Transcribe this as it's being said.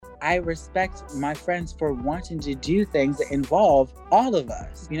I respect my friends for wanting to do things that involve all of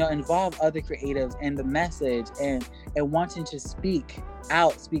us, involve other creatives and the message, and wanting to speak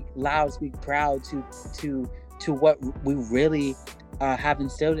out, speak loud, speak proud to what we really have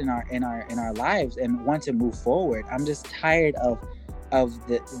instilled in our lives and want to move forward. I'm just tired of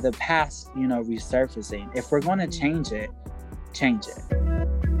the past, resurfacing. If we're going to change it, change it.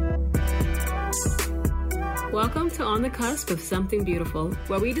 Welcome to On the Cusp of Something Beautiful,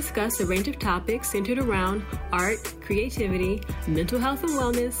 where we discuss a range of topics centered around art, creativity, mental health and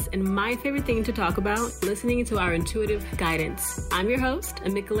wellness, and my favorite thing to talk about, listening to our intuitive guidance. I'm your host,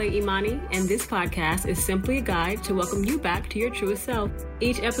 Amikale Imani, and this podcast is simply a guide to welcome you back to your truest self.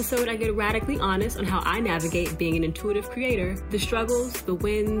 Each episode, I get radically honest on how I navigate being an intuitive creator, the struggles, the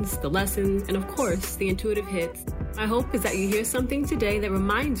wins, the lessons, and of course, the intuitive hits. My hope is that you hear something today that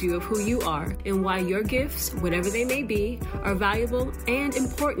reminds you of who you are and why your gifts, whatever they may be, are valuable and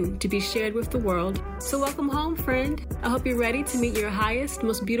important to be shared with the world. So welcome home, friend. I hope you're ready to meet your highest,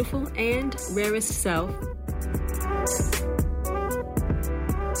 most beautiful, and rarest self.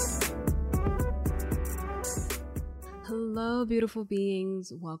 Hello, beautiful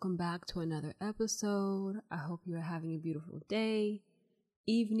beings. Welcome back to another episode. I hope you are having a beautiful day,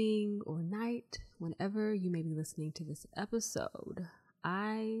 evening, or night, whenever you may be listening to this episode.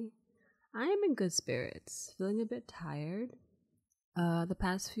 I am in good spirits, feeling a bit tired. The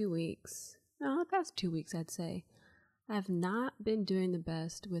past 2 weeks, I'd say, I've not been doing the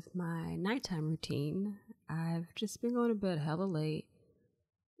best with my nighttime routine. I've just been going to bed hella late.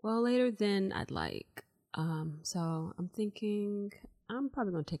 Well, later than I'd like. So I'm thinking I'm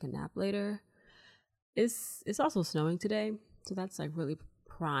probably going to take a nap later. It's also snowing today, so that's like really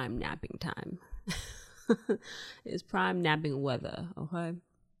prime napping time. It's prime napping weather, okay?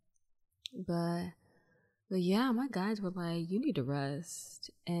 But yeah, my guides were like, you need to rest.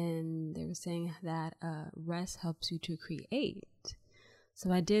 And they were saying that rest helps you to create.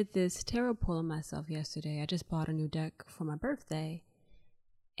 So I did this tarot pull on myself yesterday. I just bought a new deck for my birthday.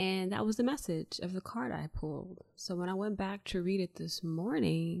 And that was the message of the card I pulled. So when I went back to read it this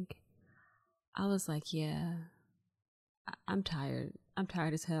morning, I was like, yeah, I'm tired. I'm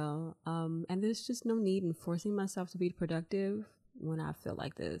tired as hell. And there's just no need in forcing myself to be productive when I feel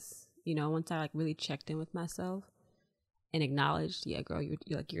like this. Once I like really checked in with myself and acknowledged, yeah, girl,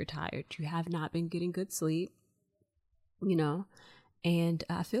 you're tired. You have not been getting good sleep, and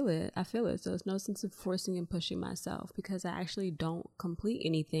I feel it. So there's no sense of forcing and pushing myself because I actually don't complete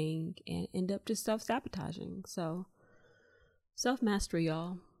anything and end up just self-sabotaging. So self-mastery,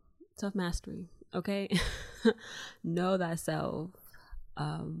 y'all. Self-mastery. Okay. Know thyself.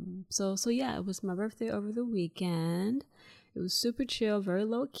 So yeah, it was my birthday over the weekend. It was super chill, very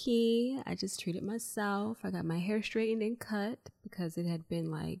low key. I just treated myself. I got my hair straightened and cut because it had been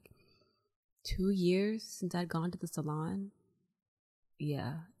like 2 years since I'd gone to the salon.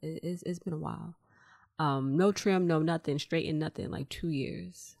 Yeah, it's been a while. No trim, no nothing, straightened nothing, like 2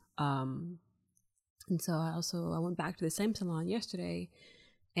 years. And so I went back to the same salon yesterday.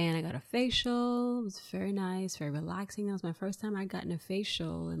 And I got a facial. It was very nice, very relaxing. That was my first time I'd gotten a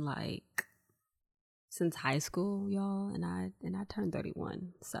facial in since high school, y'all. And I turned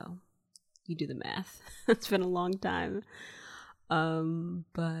 31. So you do the math. It's been a long time.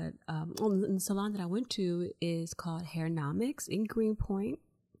 But the salon that I went to is called Hairnomics in Greenpoint.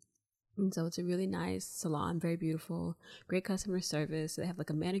 And so it's a really nice salon, very beautiful, great customer service. They have like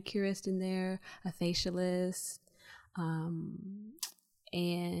a manicurist in there, a facialist,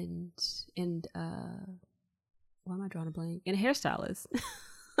 and why am I drawing a blank? And a hairstylist.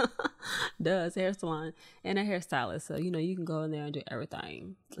 Duh, it's a hair salon and a hairstylist. So, you can go in there and do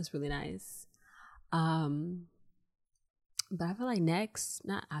everything. It's really nice. But I feel like next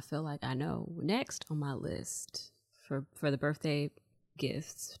on my list for the birthday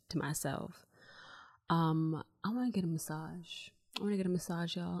gifts to myself, I want to get a massage. I want to get a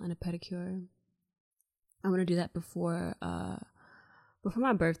massage, y'all, and a pedicure. I want to do that before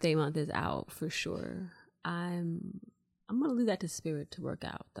my birthday month is out for sure. I'm gonna leave that to spirit to work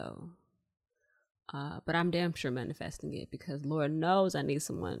out though. But I'm damn sure manifesting it because Lord knows I need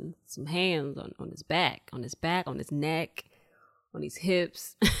some hands on his back, on his neck, on his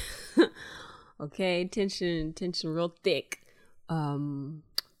hips. Okay, tension real thick. But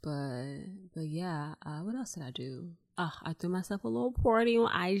yeah, what else did I do? I threw myself a little party on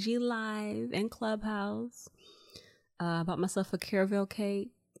IG Live and Clubhouse. Bought myself a Caravelle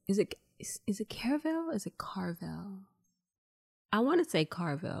cake. Is it Caravelle? Is it Carvel? I want to say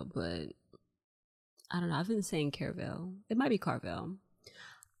Carvel, but I don't know. I've been saying Caravelle. It might be Carvel.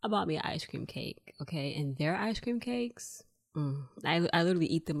 I bought me an ice cream cake, okay? And their ice cream cakes, I literally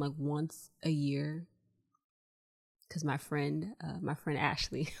eat them like once a year because my friend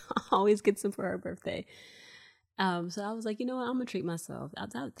Ashley always gets them for her birthday. So I was like, you know what, I'm gonna treat myself.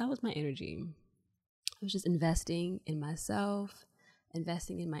 That was my energy. I was just investing in myself,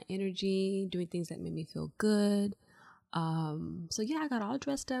 investing in my energy, doing things that made me feel good. So yeah, I got all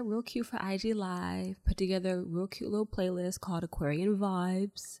dressed up real cute for IG Live, put together a real cute little playlist called Aquarian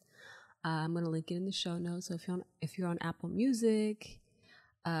Vibes. I'm gonna link it in the show notes. So if you're on Apple Music,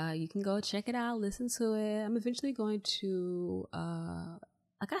 you can go check it out, listen to it. I'm eventually going to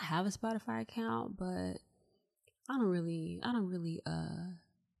like I have a Spotify account, but I don't really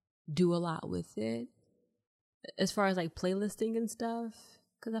do a lot with it as far as like playlisting and stuff.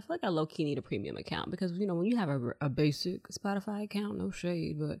 Because I feel like I low-key need a premium account because, you know, when you have a basic Spotify account, no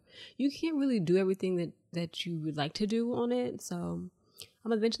shade, but you can't really do everything that you would like to do on it. So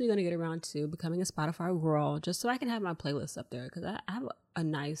I'm eventually going to get around to becoming a Spotify girl just so I can have my playlists up there because I have I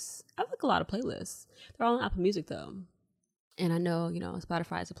like a lot of playlists. They're all on Apple Music though. And I know, you know,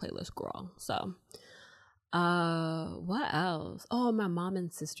 Spotify is a playlist girl. So what else? Oh, my mom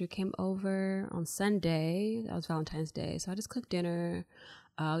and sister came over on Sunday. That was Valentine's Day. So I just cooked dinner.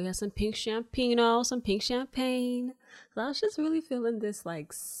 We had some pink champagne. So I was just really feeling this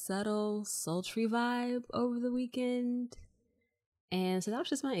like subtle, sultry vibe over the weekend. And so that was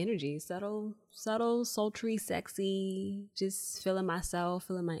just my energy. Subtle, sultry, sexy, just feeling myself,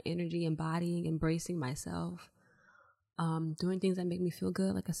 feeling my energy, embodying, embracing myself. Doing things that make me feel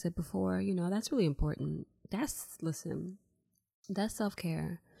good. Like I said before, you know, that's really important. That's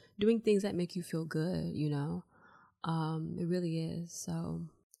self-care. Doing things that make you feel good, you know. It really is. So,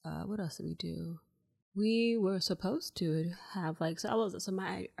 what else did we do? We were supposed to have like,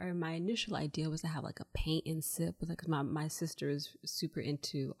 my initial idea was to have like a paint and sip with like, my sister is super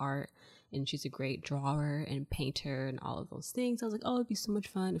into art and she's a great drawer and painter and all of those things. I was like, oh, it'd be so much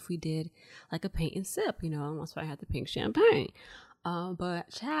fun if we did like a paint and sip, you know, and that's why I had the pink champagne.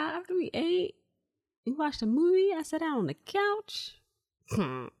 But child, after we ate, we watched a movie, I sat down on the couch.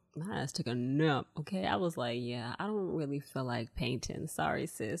 My ass took a nap, okay? I was like, yeah, I don't really feel like painting. Sorry,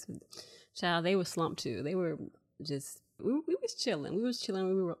 sis. Child, they were slumped too. They were just, we was chilling. We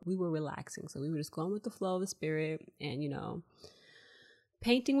were relaxing. So we were just going with the flow of the spirit. And, you know,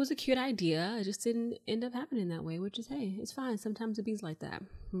 painting was a cute idea. It just didn't end up happening that way, which is, hey, it's fine. Sometimes it be's like that,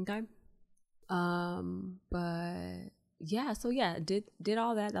 okay? But yeah, so yeah, did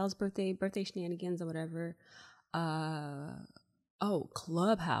all that. That was birthday shenanigans or whatever. Oh,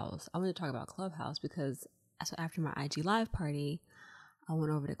 Clubhouse. I want to talk about Clubhouse because so after my IG Live party, I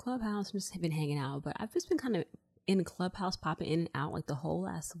went over to Clubhouse and just been hanging out. But I've just been kind of in Clubhouse, popping in and out like the whole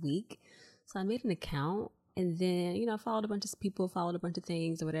last week. So I made an account and then, you know, followed a bunch of people, followed a bunch of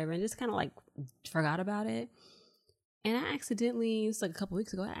things or whatever, and just kind of like forgot about it. And I accidentally, it's like a couple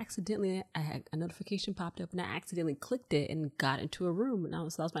weeks ago, I had a notification popped up and I accidentally clicked it and got into a room. And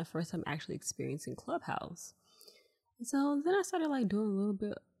so that was my first time actually experiencing Clubhouse. And so then I started like doing a little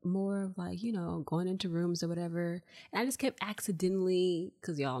bit more of like, you know, going into rooms or whatever. And I just kept accidentally,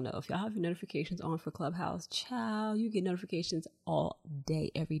 because y'all know, if y'all have your notifications on for Clubhouse, child, you get notifications all day,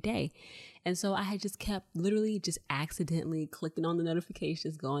 every day. And so I had just kept literally just accidentally clicking on the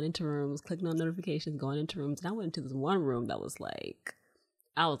notifications, going into rooms, clicking on notifications, going into rooms. And I went into this one room that was like,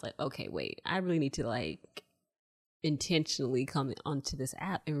 I was like, okay, wait, I really need to like intentionally come onto this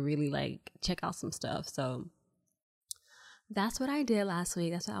app and really like check out some stuff. So that's what I did last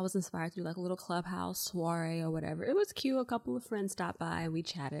week. That's what I was inspired to do, like a little Clubhouse soiree or whatever. It was cute. A couple of friends stopped by and we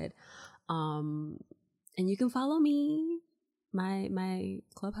chatted. And you can follow me. My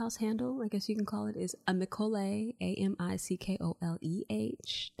Clubhouse handle, I guess you can call it, is Amikoleh,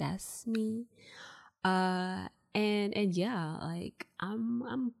 AMICKOLEH. That's me. And yeah, like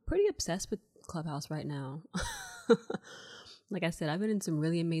I'm pretty obsessed with Clubhouse right now. Like I said, I've been in some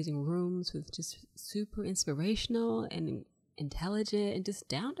really amazing rooms with just super inspirational and intelligent and just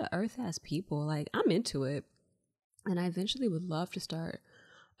down to earth ass people. Like I'm into it, and I eventually would love to start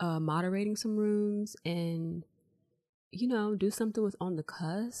moderating some rooms and, you know, do something with On the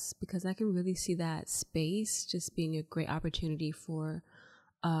Cusp, because I can really see that space just being a great opportunity for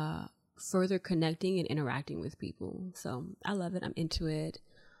further connecting and interacting with people. So I love it. I'm into it.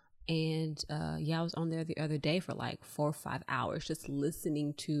 And yeah, I was on there the other day for like 4 or 5 hours just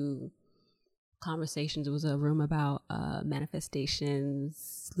listening to conversations. It was a room about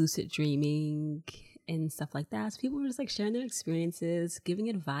manifestations, lucid dreaming, and stuff like that. So people were just like sharing their experiences, giving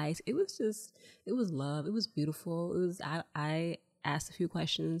advice. It was love. It was beautiful. It was, I asked a few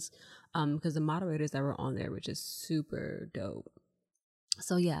questions because the moderators that were on there were just super dope.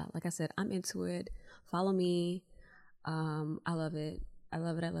 So yeah, like I said, I'm into it. Follow me. I love it. I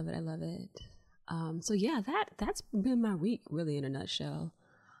love it. I love it. I love it. So yeah, that's been my week really in a nutshell.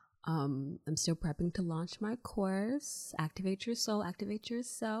 I'm still prepping to launch my course, Activate Your Soul, Activate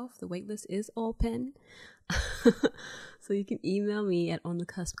Yourself. The waitlist is open. So you can email me at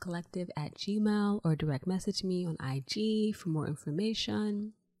onthecuspcollective@gmail.com or direct message me on IG for more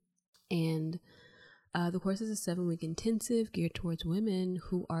information. And the course is a 7-week intensive geared towards women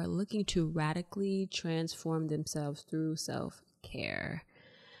who are looking to radically transform themselves through self-care.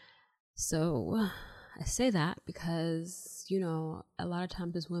 So I say that because, a lot of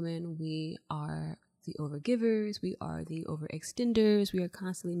times as women, we are the overgivers, we are the overextenders, we are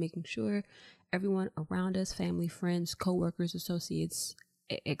constantly making sure everyone around us, family, friends, co-workers, associates,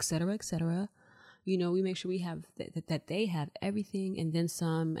 etc., we make sure we have that they have everything and then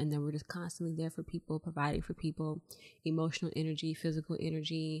some, and then we're just constantly there for people, providing for people, emotional energy, physical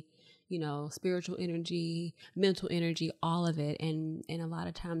energy, spiritual energy, mental energy, all of it. And a lot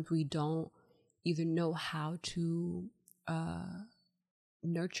of times we don't either know how to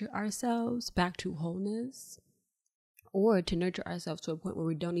nurture ourselves back to wholeness, or to nurture ourselves to a point where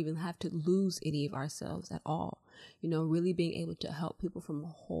we don't even have to lose any of ourselves at all. Really being able to help people from a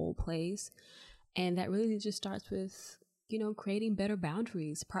whole place. And that really just starts with, creating better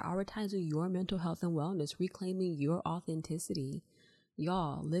boundaries, prioritizing your mental health and wellness, reclaiming your authenticity.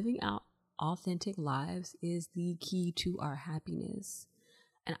 Y'all, living out authentic lives is the key to our happiness.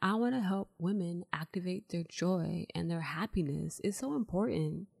 And I want to help women activate their joy and their happiness. It's so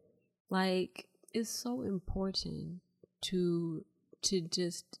important. It's so important to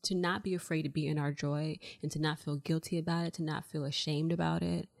not be afraid to be in our joy and to not feel guilty about it, to not feel ashamed about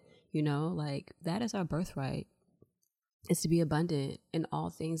it. That is our birthright, is to be abundant in all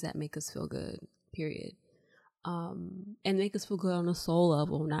things that make us feel good, period. And make us feel good on a soul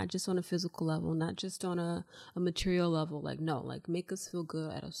level, not just on a physical level, not just on a material level. Make us feel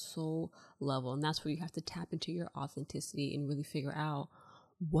good at a soul level. And that's where you have to tap into your authenticity and really figure out,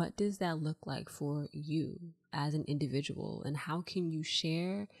 what does that look like for you as an individual? And how can you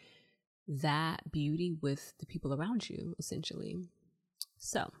share that beauty with the people around you, essentially?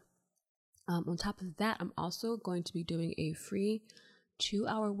 So, on top of that, I'm also going to be doing a free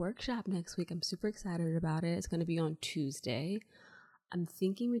 2-hour workshop next week. I'm super excited about it. It's going to be on Tuesday. I'm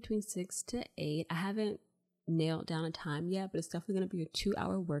thinking between 6 to 8. I haven't nailed down a time yet, but it's definitely going to be a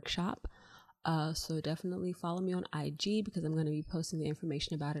 2-hour workshop. So definitely follow me on IG, because I'm going to be posting the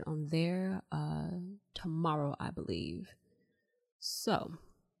information about it on there tomorrow, I believe. So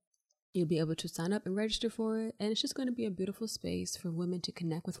you'll be able to sign up and register for it. And it's just going to be a beautiful space for women to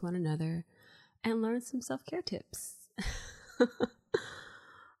connect with one another and learn some self-care tips.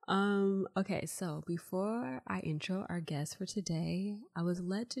 Okay, so before I intro our guest for today, I was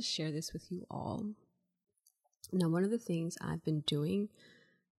led to share this with you all. Now, one of the things I've been doing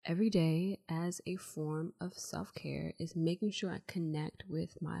every day as a form of self-care is making sure I connect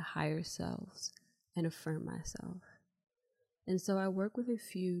with my higher selves and affirm myself. And so I work with a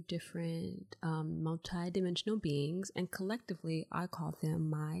few different multi-dimensional beings, and collectively I call them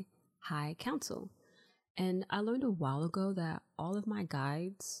my high council. And I learned a while ago that all of my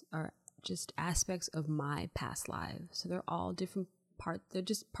guides are just aspects of my past lives. So they're all different parts. They're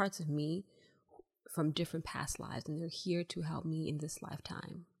just parts of me from different past lives, and they're here to help me in this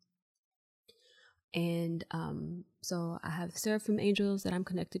lifetime. And so I have seraphim angels that I'm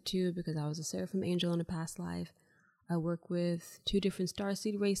connected to because I was a seraphim angel in a past life. I work with 2 different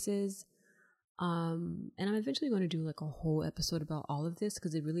starseed races. And I'm eventually going to do a whole episode about all of this,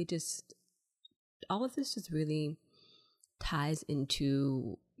 because all of this just really ties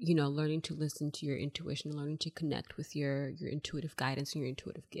into, learning to listen to your intuition, learning to connect with your intuitive guidance and your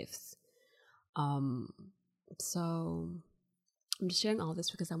intuitive gifts. So I'm just sharing all this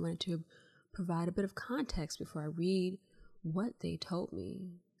because I wanted to provide a bit of context before I read what they told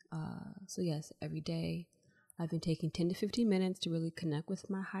me. So yes, every day I've been taking 10 to 15 minutes to really connect with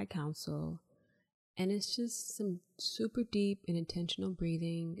my high council. And it's just some super deep and intentional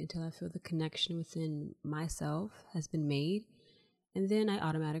breathing until I feel the connection within myself has been made. And then I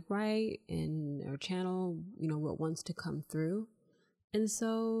automatic write or channel, what wants to come through. And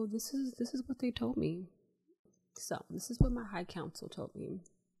so this is what they told me. So this is what my high council told me.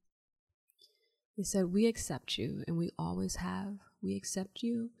 They said, "We accept you, and we always have. We accept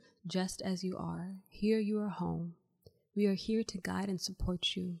you just as you are. Here you are home. We are here to guide and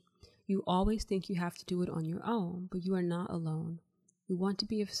support you. You always think you have to do it on your own, but you are not alone. We want to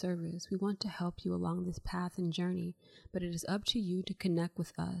be of service. We want to help you along this path and journey, but it is up to you to connect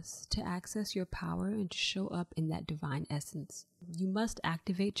with us, to access your power, and to show up in that divine essence. You must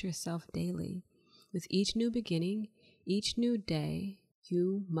activate yourself daily. With each new beginning, Each new day,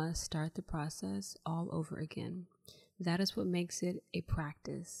 you must start the process all over again. That is what makes it a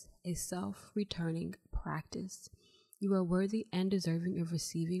practice, a self-returning practice. You are worthy and deserving of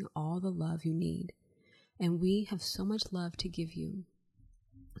receiving all the love you need. And we have so much love to give you.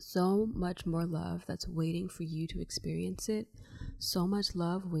 So much more love that's waiting for you to experience it. So much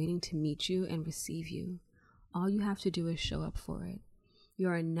love waiting to meet you and receive you. All you have to do is show up for it. You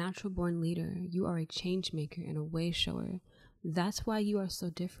are a natural born leader. You are a change maker and a way shower. That's why you are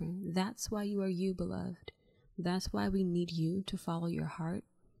so different. That's why you are you, beloved. That's why we need you to follow your heart,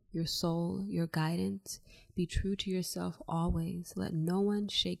 your soul, your guidance. Be true to yourself always. Let no one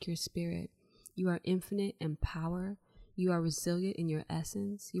shake your spirit. You are infinite in power. You are resilient in your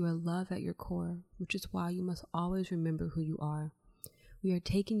essence. You are love at your core, which is why you must always remember who you are. We are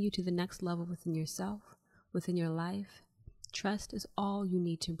taking you to the next level within yourself, within your life. Trust is all you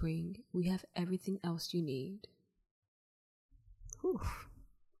need to bring. We have everything else you need. Whew.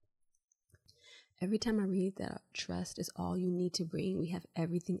 Every time I read that trust is all you need to bring, we have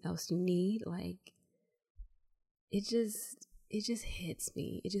everything else you need, like, it just hits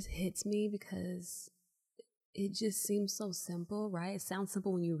me. It just hits me because it just seems so simple, right? It sounds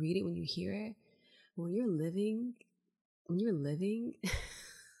simple when you read it, when you hear it. When you're living,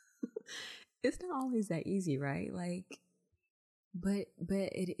 it's not always that easy, right? Like, but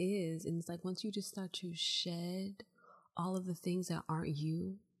it is. And it's like, once you just start to shed all of the things that aren't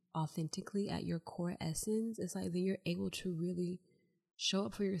you authentically at your core essence, it's like then you're able to really show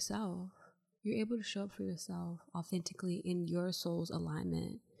up for yourself. You're able to show up for yourself authentically in your soul's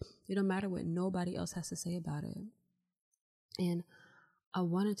alignment. It don't matter what nobody else has to say about it. And I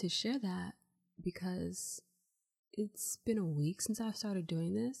wanted to share that because it's been a week since I've started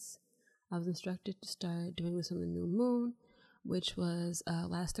doing this. I was instructed to start doing this on the new moon, which was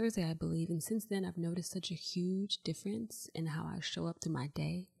last Thursday, I believe. And since then, I've noticed such a huge difference in how I show up through my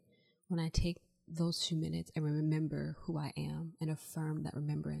day when I take those 2 minutes and remember who I am and affirm that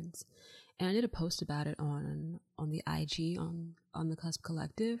remembrance. And I did a post about it on the IG, on the Cusp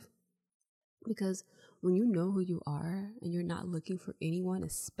Collective, because when you know who you are and you're not looking for anyone,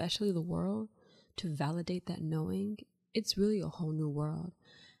 especially the world, to validate that knowing, it's really a whole new world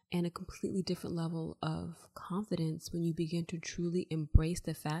and a completely different level of confidence when you begin to truly embrace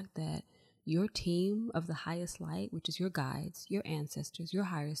the fact that your team of the highest light, which is your guides, your ancestors, your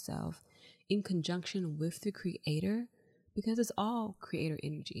higher self, in conjunction with the creator, because it's all creator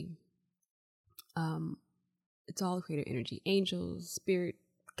energy. It's all creator energy, angels, spirit,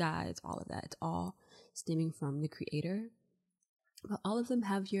 guides, all of that. It's all stemming from the creator. But all of them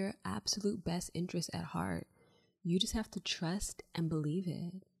have your absolute best interest at heart. You just have to trust and believe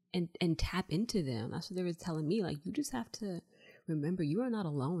it and tap into them. That's what they were telling me. Like, you just have to remember you are not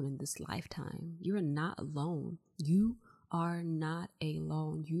alone in this lifetime. You are not alone. You are not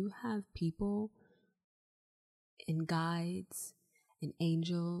alone. You have people and guides and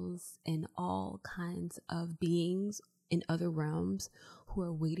angels and all kinds of beings in other realms who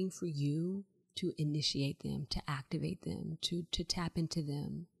are waiting for you to initiate them, to activate them, to tap into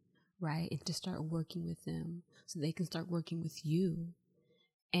them, right? And to start working with them so they can start working with you.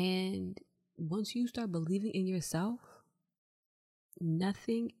 And once you start believing in yourself,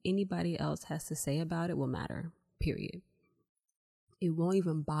 nothing anybody else has to say about it will matter, period. It won't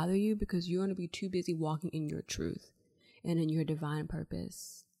even bother you because you're going to be too busy walking in your truth and in your divine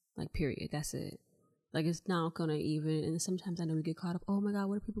purpose. Like, period. That's it. Like, it's not going to even, and sometimes I know we get caught up, oh my God,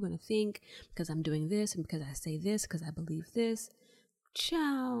 what are people going to think because I'm doing this and because I say this, because I believe this.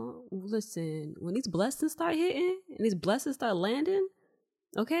 Child, listen, when these blessings start hitting and these blessings start landing,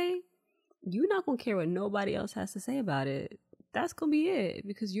 okay, you're not going to care what nobody else has to say about it. That's going to be it,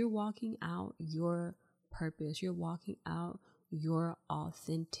 because you're walking out your purpose. You're walking out your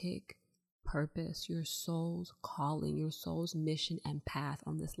authentic purpose, your soul's calling, your soul's mission and path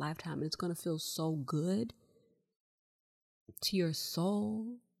on this lifetime. And it's going to feel so good to your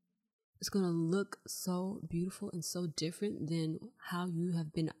soul. It's going to look so beautiful and so different than how you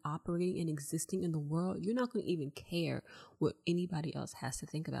have been operating and existing in the world. You're not going to even care what anybody else has to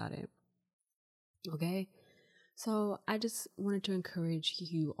think about it. Okay? So I just wanted to encourage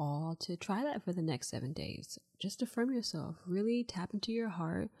you all to try that for the next 7 days. Just affirm yourself. Really tap into your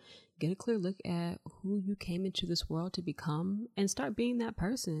heart. Get a clear look at who you came into this world to become and start being that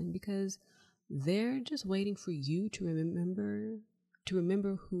person, because they're just waiting for you to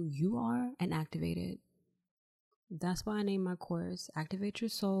remember who you are and activate it. That's why I named my course Activate Your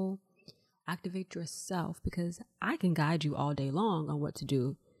Soul, Activate Yourself, because I can guide you all day long on what to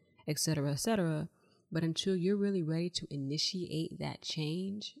do, etc., etc. But until you're really ready to initiate that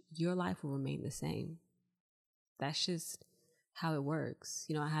change, your life will remain the same. That's just how it works.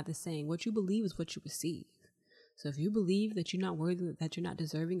 You know, I have this saying, what you believe is what you receive. So if you believe that you're not worthy, that you're not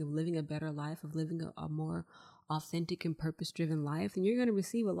deserving of living a better life, of living a more authentic and purpose-driven life, then you're going to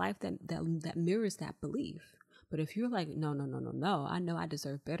receive a life that mirrors that belief. But if you're like, no, I know I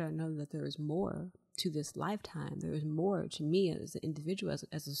deserve better. I know that there is more to this lifetime. There is more to me as an individual,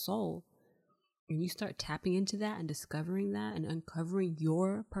 as a soul. And you start tapping into that and discovering that and uncovering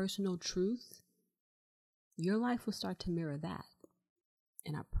your personal truth, your life will start to mirror that.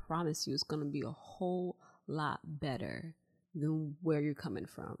 And I promise you, it's going to be a whole lot better than where you're coming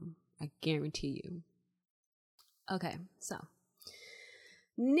from. I guarantee you. Okay, so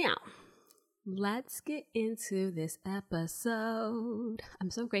now let's get into this episode.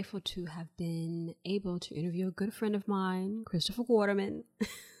 I'm so grateful to have been able to interview a good friend of mine, Christopher Quarterman.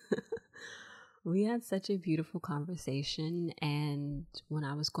 We had such a beautiful conversation, and when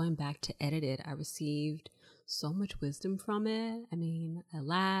I was going back to edit it, I received so much wisdom from it. I mean, I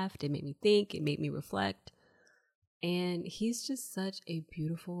laughed, it made me think, it made me reflect. And he's just such a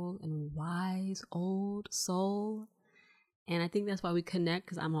beautiful and wise old soul. And I think that's why we connect,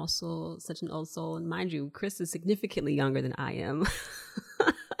 because I'm also such an old soul. And mind you, Chris is significantly younger than I am.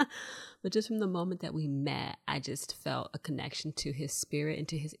 But just from the moment that we met, I just felt a connection to his spirit and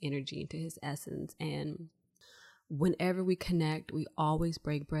to his energy and to his essence. And whenever we connect, we always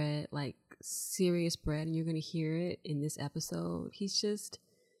break bread, like serious bread. And you're going to hear it in this episode. He's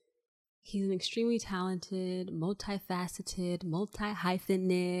an extremely talented, multifaceted,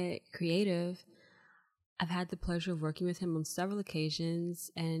 multi-hyphenate creative. I've had the pleasure of working with him on several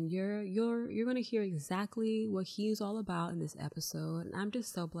occasions, and you're going to hear exactly what he's all about in this episode. And I'm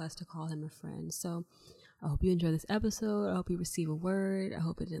just so blessed to call him a friend. So I hope you enjoy this episode. I hope you receive a word. I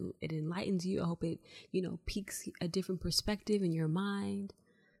hope it enlightens you. I hope it, piques a different perspective in your mind.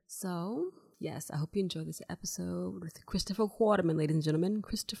 So yes, I hope you enjoy this episode with Christopher Quarterman, ladies and gentlemen.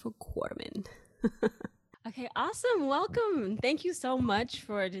 Christopher Quarterman. Okay, awesome. Welcome. Thank you so much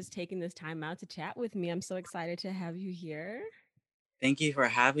for just taking this time out to chat with me. I'm so excited to have you here. Thank you for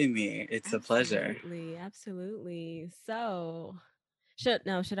having me. It's a pleasure. Absolutely. So,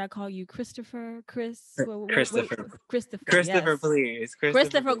 should I call you Christopher? Christopher. Christopher. Christopher, yes. please.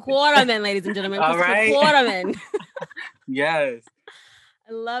 Christopher Quarterman, ladies and gentlemen. All Christopher right. Quarterman. Yes.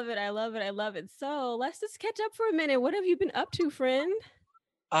 I love it. So let's just catch up for a minute. What have you been up to, friend?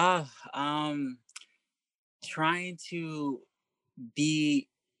 Trying to be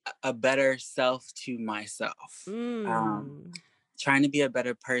a better self to myself. Trying to be a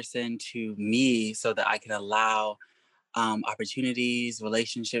better person to me so that I can allow opportunities,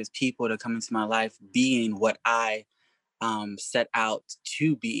 relationships, people to come into my life being what I set out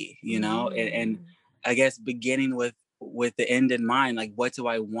to be, and I guess beginning with the end in mind, like, what do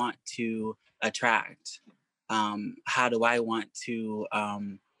I want to attract? How do I want to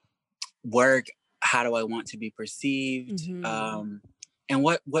work? How do I want to be perceived? And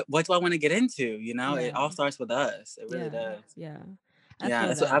what do I want to get into? It all starts with us. It really does. Yeah.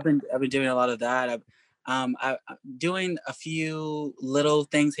 That's what I've been doing a lot of that. I'm doing a few little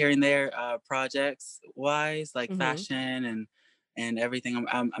things here and there, projects wise, like fashion and everything.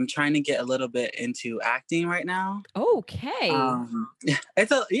 I'm trying to get a little bit into acting right now. Okay. I'm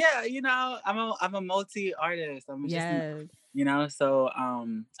a multi artist. So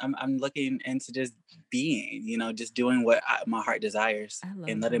I'm looking into just being, just doing what my heart desires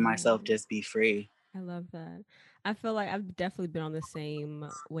and letting myself just be free. I love that. I feel like I've definitely been on the same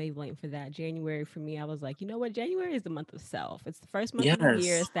wavelength for that. January for me, I was like, you know what? January is the month of self. It's the first month of the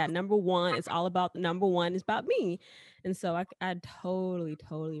year. It's that number one. It's all about the number one. It's about me. And so I totally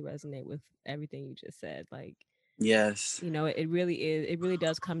resonate with everything you just said. Like, yes, it really is. It really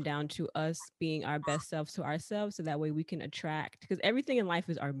does come down to us being our best selves to ourselves, so that way we can attract. Because everything in life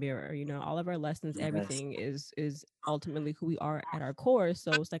is our mirror. All of our lessons, everything is ultimately who we are at our core.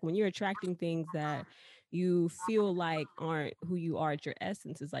 So it's like when you're attracting things that you feel like aren't who you are at your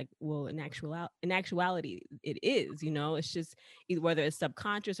essence, is like, well, in actuality, it is. It's just either whether it's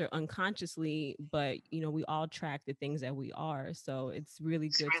subconscious or unconsciously, but we all track the things that we are. So it's really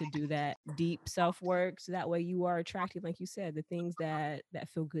good to do that deep self work, so that way you are attracting, like you said, the things that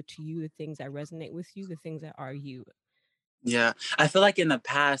feel good to you, the things that resonate with you, the things that are you. Yeah, I feel like in the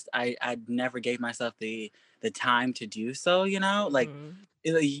past I never gave myself the time to do so.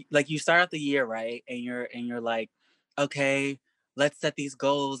 Like you start out the year, right, and you're like, okay, let's set these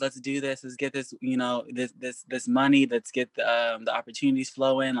goals, let's do this, let's get this, this money, let's get the opportunities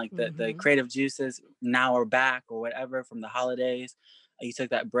flowing, like the creative juices now are back or whatever from the holidays. You took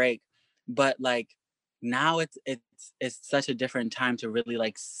that break, but like now it's such a different time to really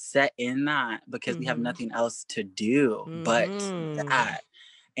like set in that because we have Mm-hmm. nothing else to do but Mm-hmm. that.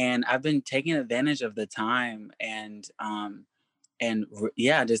 And I've been taking advantage of the time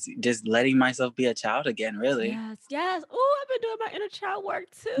yeah, just letting myself be a child again, really. Yes, yes. Oh, I've been doing my inner child work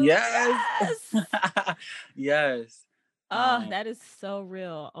too. Yes. Yes. Yes. Oh, um that is so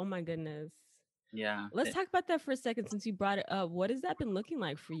real. Oh my goodness. yeah. Let's talk about that for a second since you brought it up. What has that been looking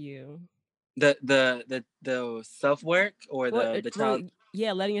like for you? The self work or What the well, child.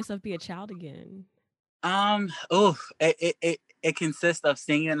 yeah, letting yourself be a child again. Oh, it consists of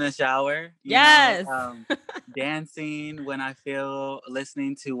singing in the shower, Yes. dancing when I feel,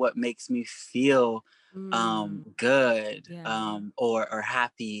 listening to what makes me feel Mm, good, yeah. or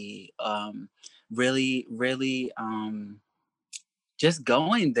happy, really, really, just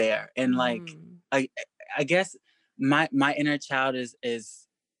going there. And like, Mhm. I I guess my inner child is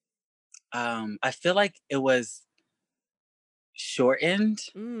I feel like it was shortened.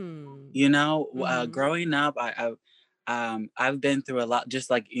 Mm. Mhm. Growing up, I've been through a lot, just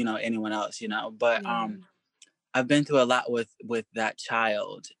like anyone else, but Yeah. I've been through a lot with that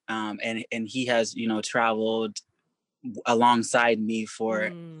child, and he has traveled alongside me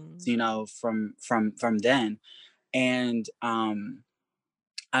for Mm. from then. And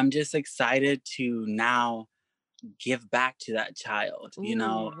I'm just excited to now give back to that child, Ooh,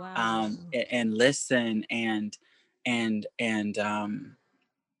 wow. and listen and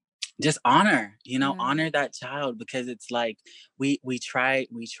just Yeah. honor that child, because it's like we try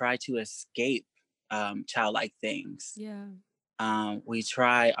to escape childlike things. Yeah. We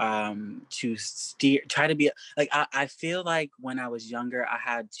try to try to be like, I feel like when I was younger I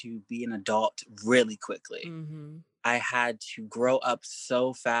had to be an adult really quickly. Mhm. I had to grow up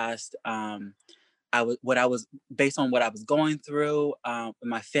so fast. I was based on what I was going through,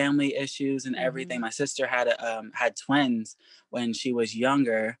 my family issues and everything. Mhm. My sister had twins when she was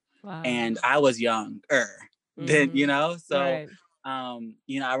younger, Wow. and I was younger then, Mhm. So, Right.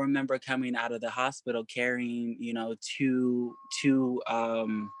 I remember coming out of the hospital carrying, two,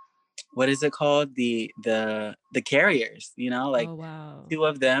 what is it called? The carriers, like Oh, wow. two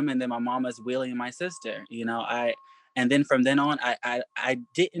of them, and then my mama's wheeling my sister. And then from then on, I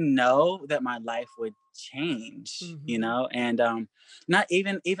didn't know that my life would change. Mhm. And not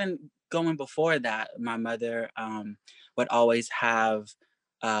even going before that, my mother would always have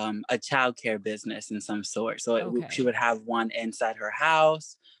a childcare business in some sort. So she Okay. would have one inside her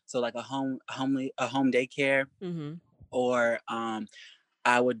house, so like a home daycare, Mhm. or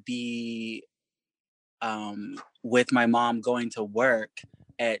I would be with my mom going to work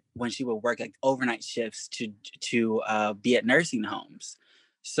at when she would work like overnight shifts to be at nursing homes.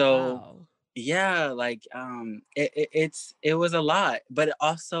 So Wow. yeah, like it was a lot, but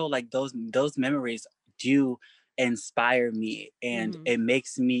also like those memories do inspire me, and Mhm. it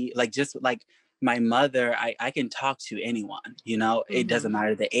makes me like, just like my mother, I can talk to anyone. It doesn't Mhm.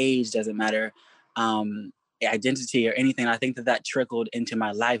 matter the age, doesn't matter um identity or anything. I think that trickled into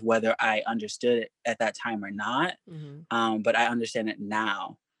my life, whether I understood it at that time or not. Mhm. But I understand it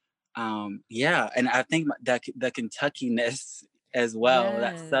now. Yeah, and I think that the Kentuckiness as well,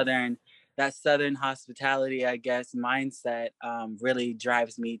 Yes. that southern hospitality, I guess, mindset, really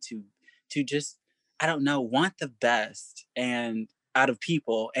drives me to just, I don't know, want the best and out of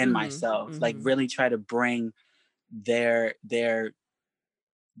people and Mhm. myself, like Mhm. really try to bring their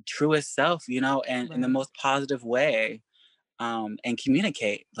truest self, and in the Right. most positive way, and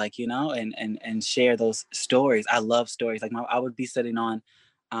communicate, like, and share those stories. I love stories. Like, I would be sitting on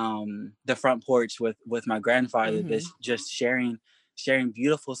the front porch with my grandfather, Mhm. this just sharing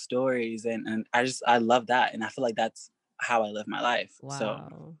beautiful stories, and I love that, and I feel like that's how I live my life. So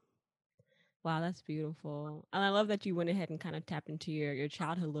Wow. Wow, that's beautiful. And I love that you went ahead and kind of tapped into your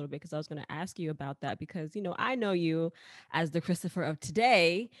childhood a little bit because I was going to ask you about that because, I know you as the Christopher of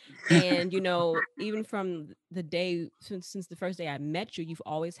today. And, even from the day since the first day I met you, you've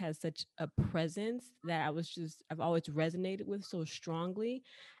always had such a presence that I've always resonated with so strongly.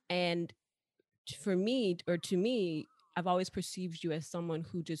 And for me, or to me, I've always perceived you as someone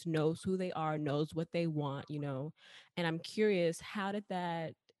who just knows who they are, knows what they want. And I'm curious, how did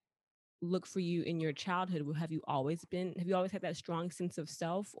that look for you in your childhood? Have you always had that strong sense of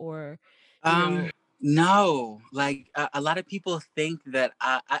self, or, you um know, no, like, a lot of people think that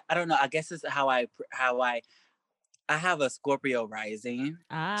I don't know, I guess it's how I have a Scorpio rising.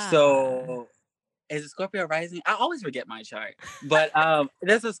 ah, So is it Scorpio rising? I always forget my chart. But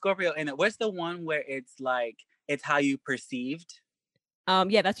there's a Scorpio in it. What's the one where it's like it's how you perceived?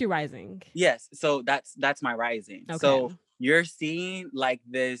 yeah, that's your rising. Yes. So that's my rising. Okay. So you're seeing like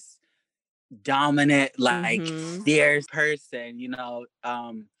this. dominant, like Mm-hmm. fierce person,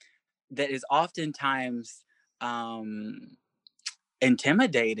 that is oftentimes um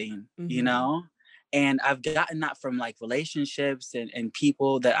intimidating, Mm-hmm. and I've gotten that from like relationships and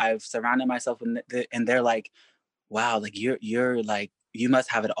people that I've surrounded myself with, and they're like, wow, like you're like, you must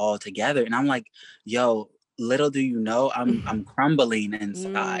have it all together. And I'm like, yo, little do you know, I'm crumbling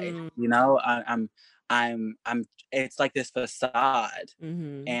inside, Mm. I'm it's like this facade.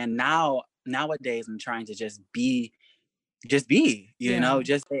 Mm-hmm. And nowadays I'm trying to just be, Yeah.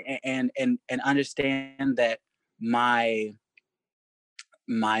 just and understand that my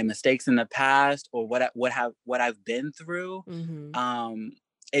mistakes in the past, or what I've been through, Mm-hmm. um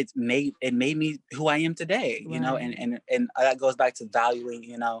it made me who I am today, and Right. that goes back to valuing,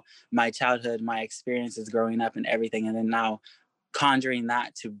 my childhood, my experiences growing up and everything, and then now conjuring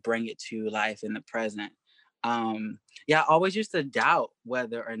that to bring it to life in the present. Yeah, I always used to doubt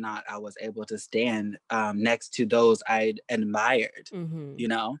whether or not I was able to stand next to those I'd admired, Mm-hmm. you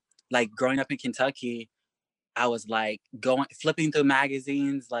know like growing up in Kentucky. I was like going flipping through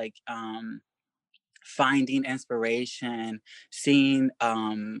magazines, like finding inspiration, seeing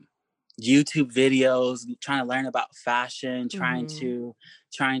YouTube videos, trying to learn about fashion, Mm-hmm.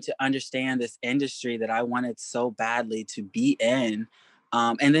 trying to understand this industry that I wanted so badly to be in.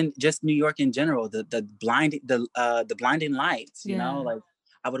 And then just New York in general, the blinding lights, Yeah. like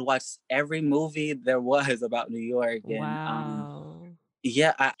I would watch every movie there was about New York. And Wow.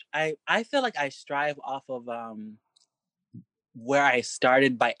 yeah, I feel like I strive off of where I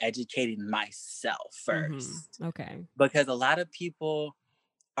started by educating myself Mm-hmm. first, Okay. because a lot of people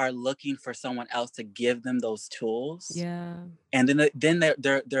are looking for someone else to give them those tools, Yeah. and then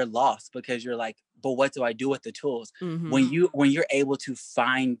they're lost, because you're like, but what do I do with the tools? Mm-hmm. When you're able to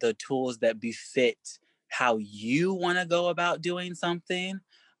find the tools that befit how you want to go about doing something,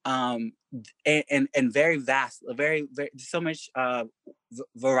 um and very vast, very so much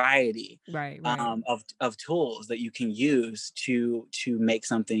variety Right. Right. of tools that you can use to make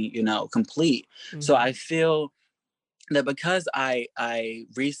something complete. So Mm-hmm. I feel that because I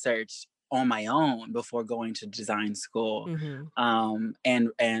researched on my own before going to design school, Mm-hmm.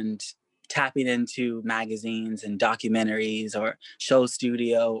 and tapping into magazines and documentaries or show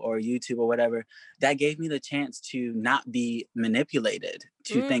studio or YouTube or whatever, that gave me the chance to not be manipulated,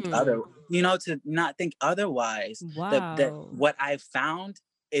 Mm. to not think otherwise, that Wow. what I found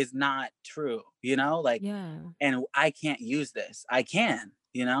is not true, like, Yeah. and I can't use this. I can.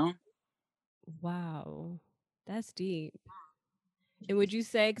 Wow. That's deep. And would you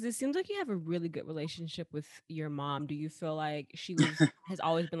say, because it seems like you have a really good relationship with your mom, do you feel like has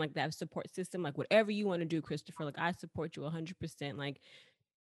always been like that support system? Like, whatever you want to do, Christopher, like, I support you 100%. Like,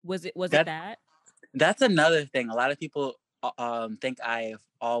 was it That that? That's another thing. A lot of people think I've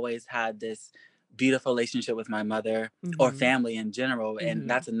always had this beautiful relationship with my mother or Mm-hmm. family in general, and Mm-hmm.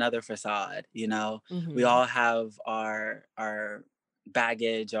 that's another facade. We Mm-hmm. all have our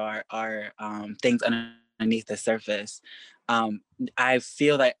baggage, our things underneath the surface. Um, I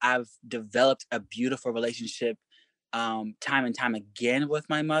feel like I've developed a beautiful relationship time and time again with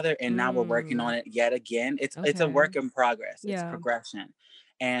my mother, and now we're working on Mm. it yet again. It's a Okay. work in progress. It's Yeah. progression,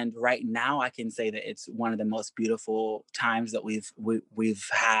 and right now I can say that it's one of the most beautiful times that we've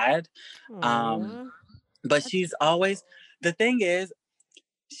had. um Oh, but that's she's always the thing is,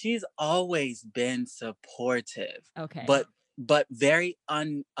 she's always been supportive, okay. but very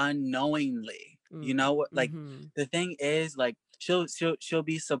unknowingly, Mm. like, Mm-hmm. the thing is, like, she'll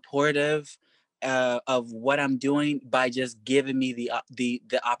be supportive of what I'm doing by just giving me the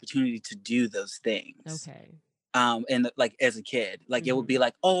opportunity to do those things. Okay. And like as a kid, like it would Mm-hmm. be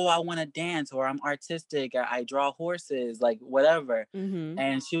like, oh, I want to dance, or I'm artistic, or I draw horses, like whatever. Mm-hmm.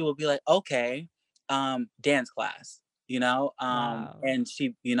 And she will be like, okay, dance class, Wow. and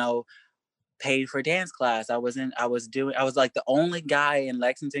she, paid for dance class. I was like the only guy in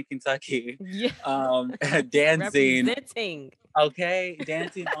Lexington, Kentucky, Yeah. dancing. Representing. Okay,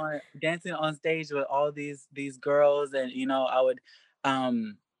 dancing on stage with all these girls, and I would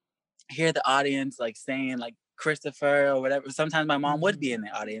um hear the audience like saying like Christopher or whatever. Sometimes my mom would be Mm-hmm. in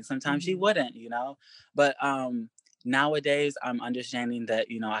the audience, sometimes she Mm-hmm. wouldn't. But nowadays I'm understanding that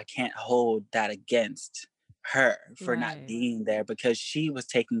I can't hold that against her for not Right. being there, because she was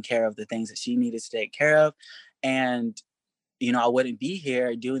taking care of the things that she needed to take care of. And I wouldn't be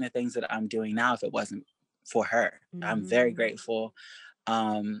here doing the things that I'm doing now if it wasn't for her. I'm very Mm-hmm. grateful,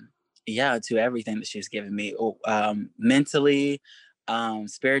 um yeah, to everything that she's given me, mentally,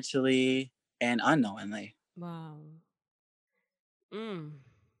 spiritually, and unknowingly. Wow. Mm.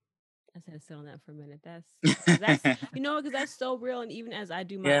 I said to sit on that for a minute. That's because that's so real. And even as I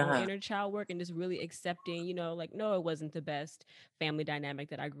do my own Yeah. inner child work and just really accepting, like no, it wasn't the best family dynamic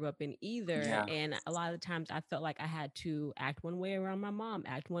that I grew up in either. Yeah. And a lot of the times I felt like I had to act one way around my mom,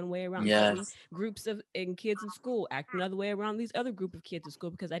 act one way around certain Yes. groups of and kids in school, act another way around these other group of kids in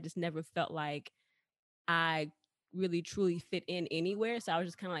school because I just never felt like I really truly fit in anywhere. So I was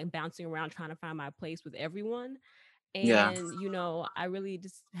just kind of like bouncing around trying to find my place with everyone. Yeah. And, I really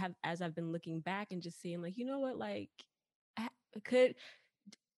just have, as I've been looking back and just seeing, like, you know what, like, I could,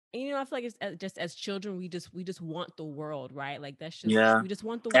 I feel like it's just as children, we just want the world, right? Like, that's just, Yeah. we just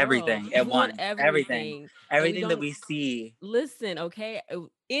want the world. Everything at We want once. Everything. everything. And we Everything that don't we see. listen, okay?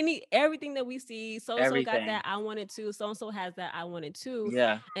 Everything that we see, so and so got Everything. that, I wanted to, so and so has that, I wanted to.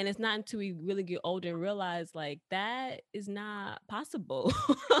 Yeah. And it's not until we really get older and realize like that is not possible.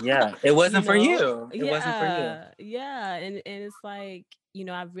 Yeah. It wasn't for you. It wasn't for you. Yeah. And it's like,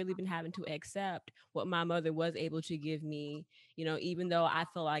 I've really been having to accept what my mother was able to give me, even though I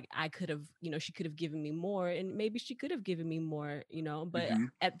feel like I could have, she could have given me more, and maybe she could have given me more, but Hmm.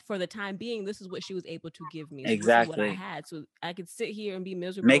 for the time being, this is what she was able to give me. So this is what I Exactly. had. So I could sit here and be Make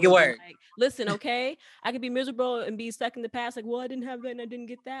miserable it and be work. like, listen, okay, I could be miserable and be stuck in the past, like, well, I didn't have that and I didn't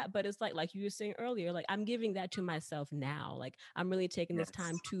get that. But it's like you were saying earlier, like I'm giving that to myself now. Like I'm really taking this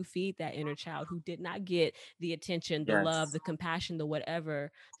time Yes. to feed that inner child who did not get the attention, the love, Yes. the compassion, the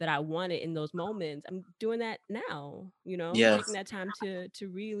whatever that I wanted in those moments. I'm doing that now, taking Yes. that time to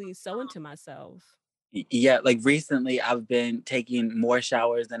really sow into myself. Yeah, like recently I've been taking more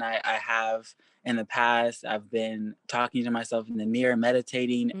showers than I have in the past. I've been talking to myself in the mirror,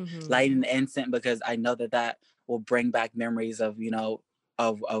 meditating, Mm-hmm. lighting the incense, because I know that that will bring back memories of,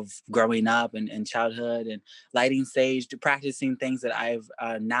 of growing up and childhood, and lighting sage, to practicing things that I've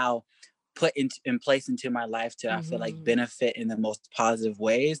now put in place into my life to, I feel like, Mm-hmm. benefit in the most positive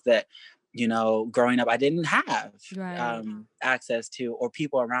ways that, growing up I didn't have Right. access to, or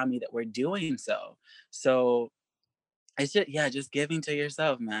people around me that were doing so. So it's just, yeah, just giving to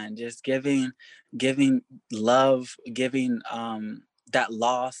yourself, man. Just giving love, giving that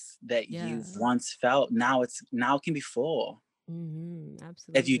loss that Yeah. you've once felt. Now it can be full Mm-hmm.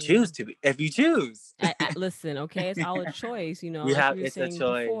 if you choose Absolutely. to be. If you choose, I listen, okay, it's all a choice, you like have. you were It's a saying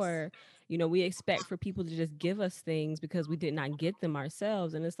choice. before, we expect for people to just give us things because we did not get them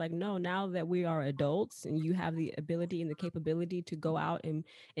ourselves. And it's like, no, now that we are adults and you have the ability and the capability to go out and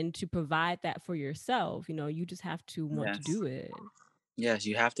to provide that for yourself, you just have to want to Yes, do it. yes,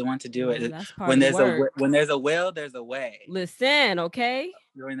 you have to want to do it. That's part of the work. When there's a will, there's a way. Listen, okay?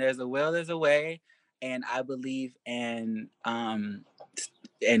 When there's a will, there's a way. And I believe in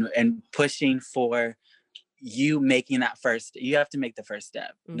and pushing for you making that first. You have to make the first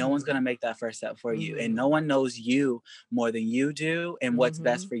step. No one's Mm-hmm. going to make that first step for you, and Mm-hmm. no one knows you more than you do, and what's Mm-hmm.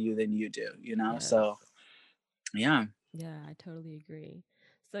 best for you than you do, Yes. so yeah. Yeah, I totally agree.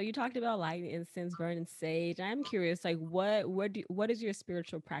 So you talked about lighting incense, burning sage. I'm curious, like what is your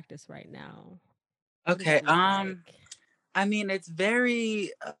spiritual practice right now? What does Okay. that look like? I mean, it's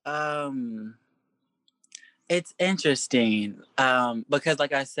very it's interesting, because,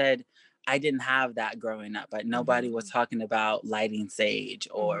 like I said, I didn't have that growing up. But nobody was Mm-hmm. talking about lighting sage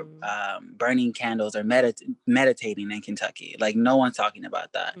or Mm-hmm. burning candles or meditating in Kentucky. Like, no one's talking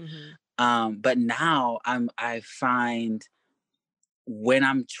about that. Mm-hmm. But now I find when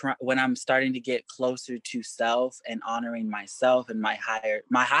I'm starting to get closer to self and honoring myself and my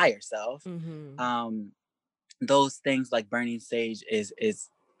higher self, Mm-hmm. um, those things like burning sage is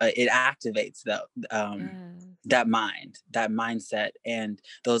it activates Yes. that mindset, and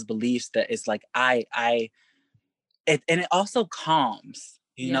those beliefs, that it's like and it also calms,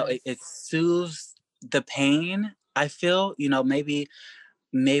 Yes. it soothes the pain I feel,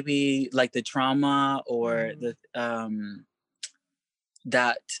 maybe like the trauma or Mm-hmm. the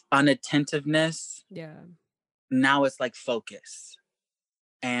that unattentiveness. Yeah. Now it's like focus.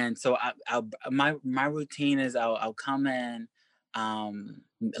 And so my routine is I'll come in,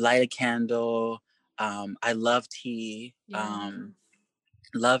 light a candle. I Yeah.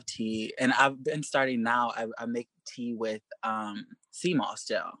 love tea, and I've been starting now. I make tea with sea moss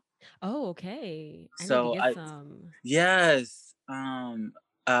gel. Oh, okay. I need to So get some. yes,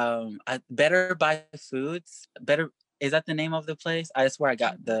 Better by Foods. Better, is that the name of the place? I swear I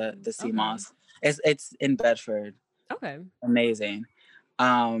got Better by the foods. sea Okay. moss. It's in Bedford. Okay. Amazing.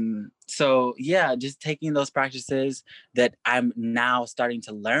 So yeah, just taking those practices that I'm now starting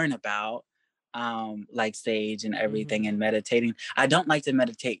to learn about, like sage and everything, Mm-hmm. and meditating. I don't like to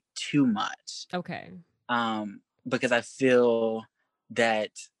meditate too much, Okay. because I feel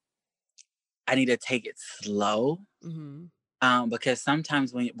that I need to take it slow. Mm-hmm. Because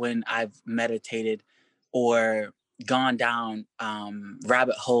sometimes when I've meditated or gone down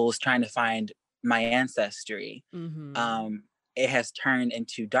rabbit holes trying to find my ancestry, Mm-hmm. um, it has turned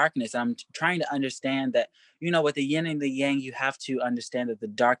into darkness. I'm trying to understand that, with the yin and the yang, you have to understand that the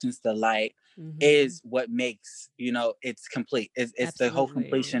darkness, the light, Mm-hmm. is what makes, it's complete. It's the whole Absolutely.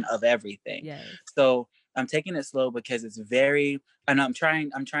 completion of everything. Yes. So I'm taking it slow because it's very, and I'm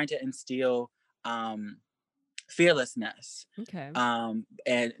trying to instill um, fearlessness. Okay.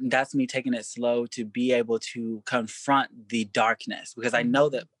 And that's me taking it slow to be able to confront the darkness, because I know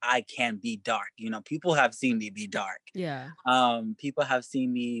Mm-hmm. that I can be dark. People have seen me be dark. Yeah. People have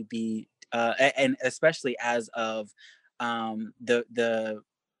seen me be, and especially as of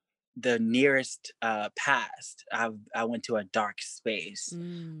the nearest past, I went to a dark space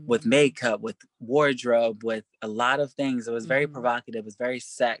with Mm. makeup, with wardrobe, with a lot of things. It was very Mm-hmm. provocative. It was very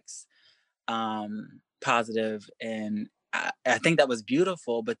sex positive, and I think that was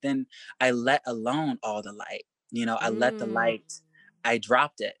beautiful. But then I let alone all the light. I let the Mm. light. I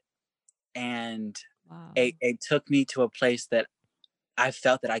dropped it, and Wow. it took me to a place that I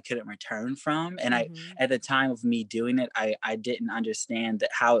felt that I couldn't return from. And Mm-hmm. at the time of me doing it, I didn't understand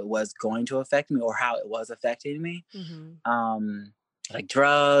that how it was going to affect me or how it was affecting me. Mm-hmm. Um, like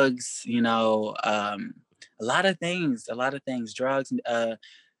drugs, a lot of things, drugs,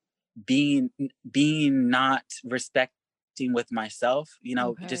 being being not respecting with myself,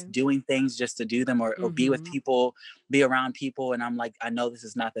 Okay. just doing things just to do them, or be with Mm-hmm. people, be around people, and I'm like, I know this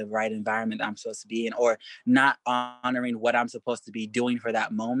is not the right environment that I'm supposed to be in, or not honoring what I'm supposed to be doing for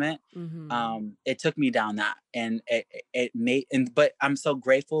that moment. Mm-hmm. It took me down that, and it made, and but I'm so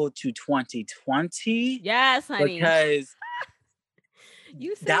grateful to 2020, Yes, honey. because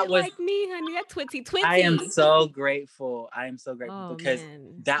You say that it was like me, honey. That I am 2020. so grateful. I am so grateful Oh because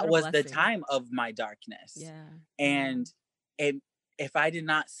man, that what a was the blessing. time of my darkness. Yeah. Yeah. And it, if I did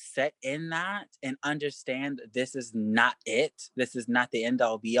not set in that and understand this is not it, this is not the end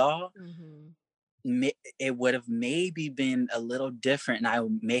all be all, Mm-hmm. it would have maybe been a little different, and I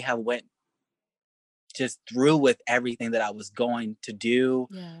may have went just through with everything that I was going to do,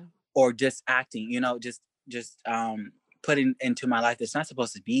 Yeah. or just acting, just putting into my life that's not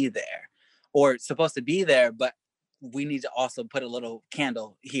supposed to be there, or supposed to be there, but we need to also put a little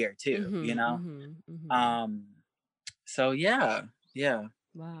candle here too, Mm-hmm. Mm-hmm. Mm-hmm. um so yeah, yeah.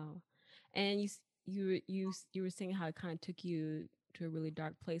 Wow. And you were saying how it kind of took you to a really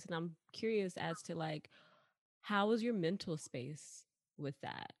dark place, and I'm curious as to like how was your mental space with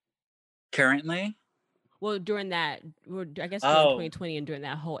that? Currently, Well, during that, or I guess during oh, 2020 and during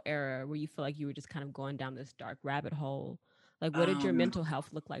that whole era where you feel like you were just kind of going down this dark rabbit hole, like what did your um mental health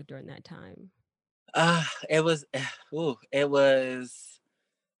look like during that time? it was ooh,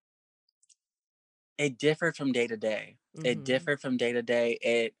 it differed from day to day. It Mm-hmm. differed from day to day.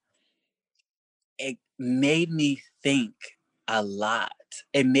 It made me think a lot.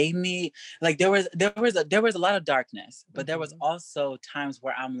 It made me, like, there was a lot of darkness, but there was Mm-hmm. also times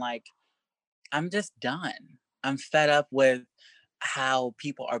where I'm like, I'm just done. I'm fed up with how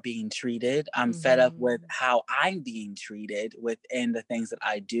people are being treated. I'm fed up with Mm-hmm. how I'm being treated within the things that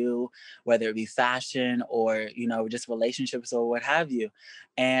I do, whether it be fashion or, just relationships or what have you.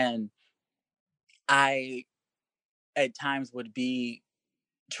 And I at times would be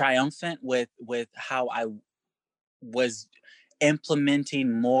triumphant with how I was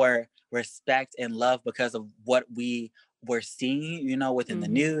implementing more respect and love because of what we were seeing, within the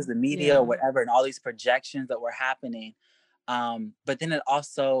news, Mm-hmm. the media, or Yeah. whatever, and all these projections that were happening. But then it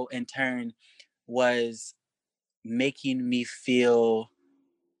also, in turn, was making me feel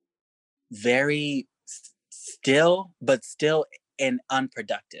very still, but still and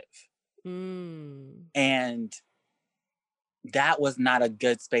unproductive. Mm. And that was not a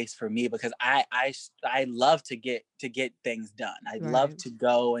good space for me, because I love to get things done. I love Right. to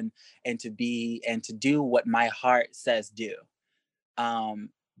go and to be and to do what my heart says do.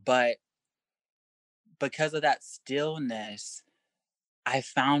 Um, but because of that stillness, I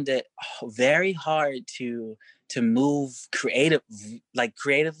found it very hard to move creatively.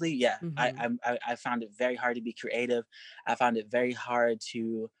 Yeah, Mm-hmm. I found it very hard to be creative. I found it very hard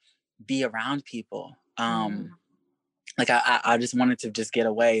to be around people. Yeah. Like I just wanted to just get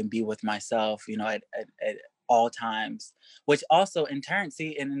away and be with myself, at all times, which also in turn,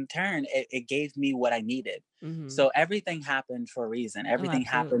 it gave me what I needed. Mm-hmm. So everything happened for a reason. Oh, Everything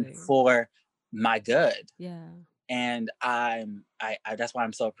happened absolutely. for my good. Yeah. And I that's why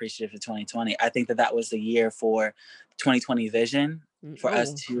I'm so appreciative of 2020. I think that was the year for 2020 vision. for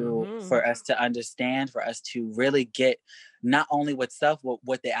us Oh. to for us to understand, for us to really get not only with self,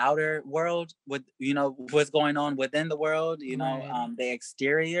 with the outer world, with what's going on within the world, Right. the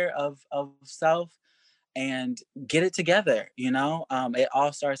exterior of self, and get it together. It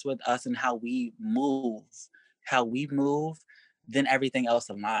all starts with us and how we move, then everything else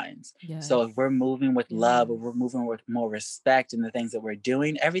aligns. So if Yes. we're moving with love, Yes. or we're moving with more respect in the things that we're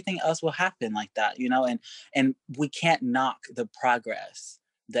doing, everything else will happen like that. And we can't knock the progress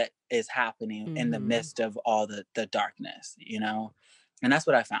that is happening in the midst of all the darkness. And that's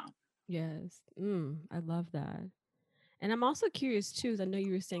what I found. Yes. I love that. And I'm also curious too, 'cause I know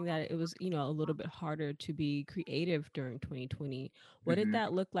you were saying that it was, a little bit harder to be creative during 2020. What did Hmm.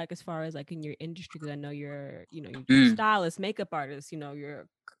 that look like as far as like in your industry? Because I know you're a Mm, stylist, makeup artist, you're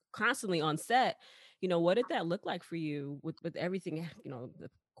constantly on set. What did that look like for you with everything, the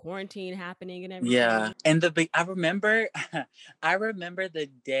quarantine happening and yeah. everything? And I remember I remember the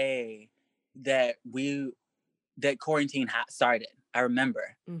day that that quarantine started. I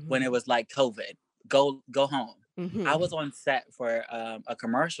remember when it Mhm. was like COVID, go home. I was Mhm. on set for a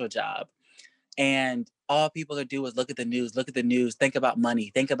commercial job, and all people would do was look at the news, think about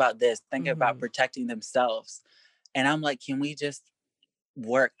money, think about this, think about Mhm. protecting themselves. And I'm like, can we just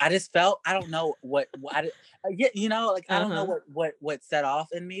work? I just felt, I don't know yeah, like I don't know Uh-huh. what set off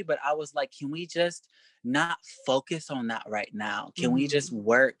in me, but I was like, can we just not focus on that right now? Can we just Mhm.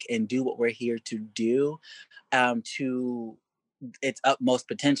 work and do what we're here to do, to its utmost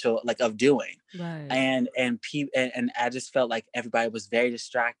potential, like of doing. Right. And I just felt like everybody was very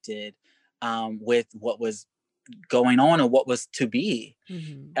distracted, with what was going on or what was to be,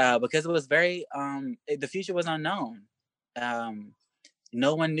 Mhm. because it was the future was unknown. um,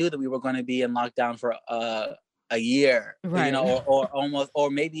 no one knew that we were going to be in lockdown for a year, Right. or almost, or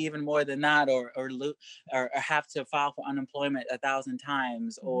maybe even more than that, or have to file for unemployment 1,000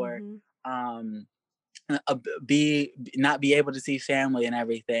 times, or Mhm. um, be not be able to see family and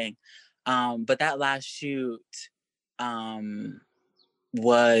everything. But that last shoot, um,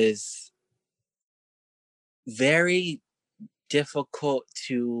 was very difficult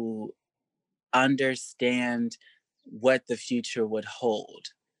to understand what the future would hold,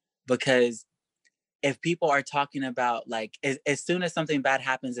 because if people are talking about, like, as soon as something bad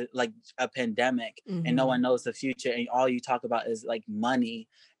happens, like a pandemic, and no one Mhm. knows the future, and all you talk about is like money,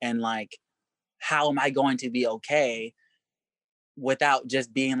 and like, how am I going to be okay, without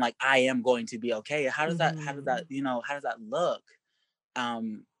just being like, I am going to be okay? Mhm. How does that look?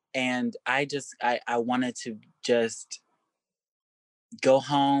 um and I wanted to just go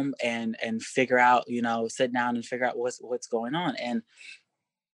home and figure out, sit down and figure out what's going on. And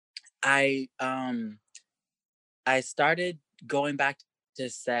I um I started going back to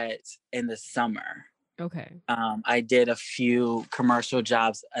set in the summer. Okay. I did a few commercial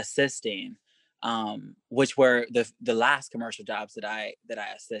jobs assisting, which were the last commercial jobs that I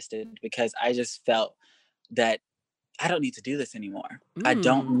assisted, because I just felt that I don't need to do this anymore. I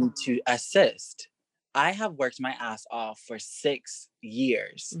don't Mm. need to assist. I have worked my ass off for 6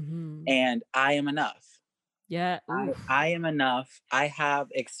 years, Mhm. and I am enough. Yeah. I, Oof. I am enough. I have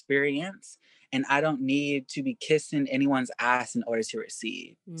experience, and I don't need to be kissing anyone's ass in order to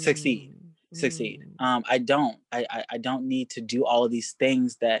succeed. Mm. Succeed. Mm. I don't. I don't need to do all of these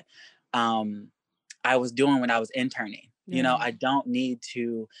things that, um, I was doing when I was interning. Right. I don't need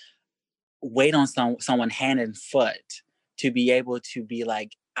to wait on someone hand and foot to be able to be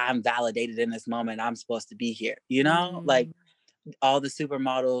like, I'm validated in this moment. I'm supposed to be here. Like, Mm. all the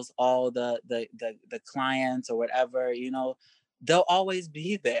supermodels, all the clients or whatever, they'll always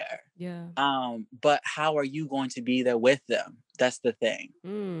be there. Yeah. But how are you going to be there with them? That's the thing.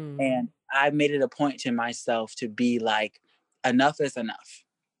 Mm. And I made it a point to myself to be like, enough is enough.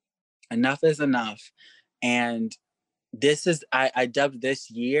 Enough is enough. And I dubbed this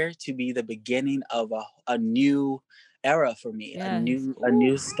year to be the beginning of a new era for me, a Yes.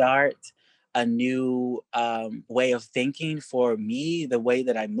 new Oof. start, a new, way of thinking for me, the way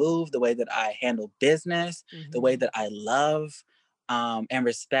that I move, the way that I handle business, the way Mhm. that I love, and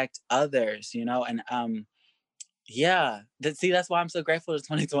respect others, and yeah, see, that's why I'm so grateful to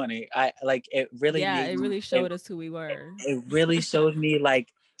 2020. I like, it really Yeah, made it me, really showed us who we were. it really showed me like,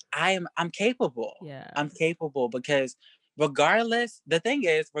 I'm capable. Yeah. I'm capable, because regardless, the thing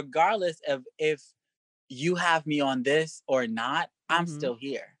is, regardless of if you have me on this or not, I'm Mhm. still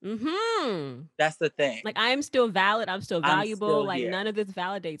here. Mhm. That's the Like, thing. I am still valid, I'm still I'm valuable, still like, here. none of this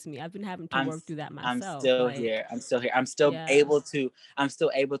validates me. I've been having to work through that I'm myself, still like here. I'm still here. yeah. I'm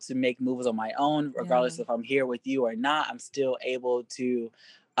still able to make moves on my own, Yeah. regardless if I'm here with you or not. I'm still able to,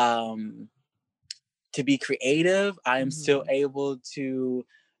 um to be creative. I am still able to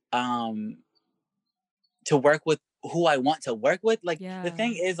work with who I want to work with. Like the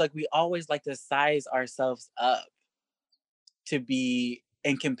thing is, like, we always like to size ourselves up to be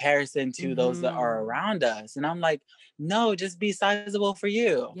in comparison to those that are around us. And I'm like, no, just be sizable for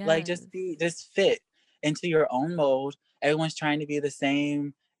you. Like, just fit into your own mold. Everyone's trying to be the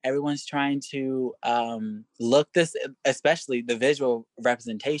same. Everyone's trying to look this, especially the visual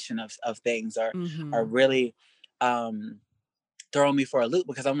representation of things are really throwing me for a loop,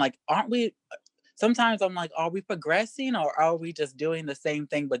 because I'm like, aren't we? Sometimes I'm like, are we progressing, or are we just doing the same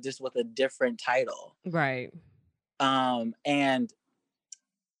thing but just with a different title? Right. And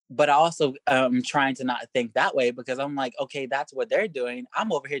but I also trying to not think that way, because I'm like, okay, that's what they're doing.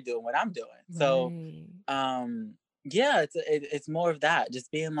 I'm over here doing what I'm doing. Right. So yeah, it's more of that.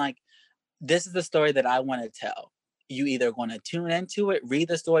 Just being like, this is the story that I want to tell. You either going to tune into it, read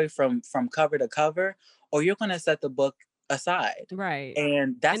the story from cover to cover, or you're going to set the book aside. Right.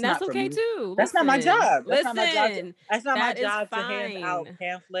 And that's not okay for me. too. That's not my job. That's not my job. That's not my that job to hand out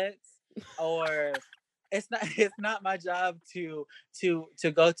pamphlets, or it's not my job to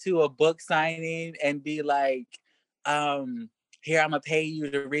go to a book signing and be like, here, I'm gonna pay you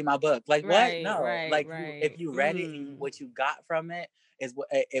to read my book. Like, what? No. Like, if you read it and what you got from it is what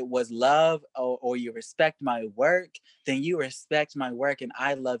it was, love, or you respect my work, then you respect my work, and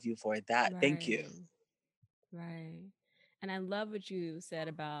I love you for that. Thank you. Right. And I love what you said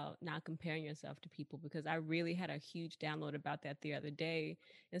about not comparing yourself to people, because I really had a huge download about that the other day.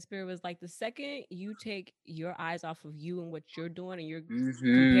 And Spirit was like, the second you take your eyes off of you and what you're doing, and you're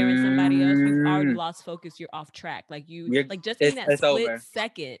comparing somebody else, you've already lost focus. You're off track. Like just in that split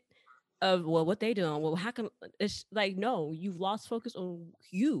second of, well, what they doing? Well, how come? It's like, no, you've lost focus on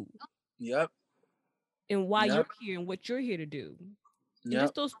you. Yep. And why you're here and what you're here to do. Yep.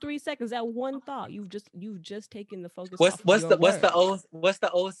 Just those 3 seconds, that one thought, you've just taken the focus what's off of your what's the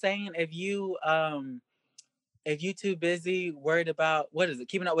old saying? If you too busy worried about, what is it,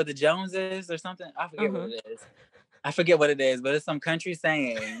 keeping up with the Joneses or something, I forget what it is. I forget what it is, but it's some country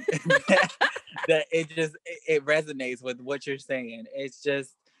saying that it resonates with what you're saying. It's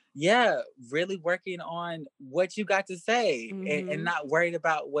just, really working on what you got to say, and not worried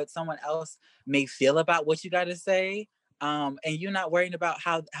about what someone else may feel about what you got to say. And you're not worrying about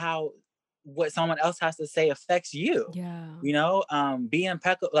how what someone else has to say affects you. You know, be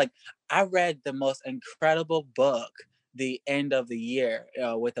impeccable. Like, I read the most incredible book the end of the year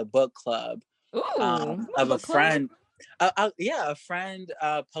with a book club of a friend. A friend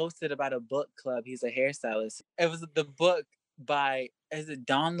posted about a book club. He's a hairstylist. It was the book by, is it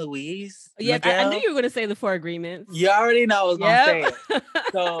Don Luis? Yeah, I knew you were going to say the 4 Agreements. You already know I was going to say it.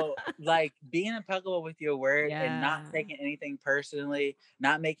 So, like, being impeccable with your word and not taking anything personally,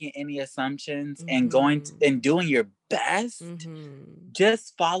 not making any assumptions, and going and doing your best,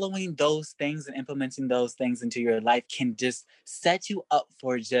 just following those things and implementing those things into your life can just set you up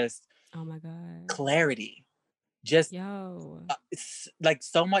for just, oh my God, clarity. Just like,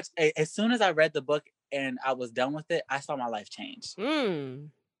 so much. As soon as I read the book and I was done with it, I saw my life change.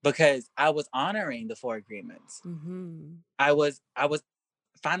 Because I was honoring the 4 Agreements. I was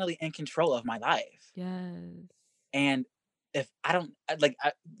finally in control of my life. And if I don't like,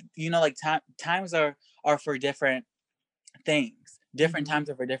 times are for different things. Different times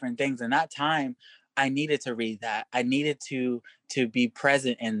are for different things. And that time, I needed to read that. I needed to be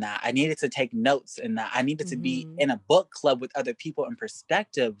present in that. I needed to take notes in that. I needed to be in a book club with other people and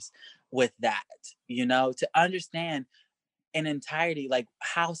perspectives with that, to understand in entirety, like,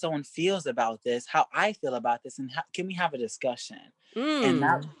 how someone feels about this, how I feel about this, and how can we have a discussion? And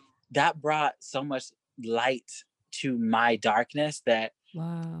that brought so much light to my darkness that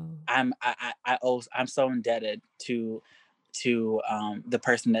I'm so indebted to the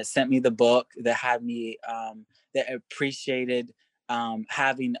person that sent me the book, that had me that appreciated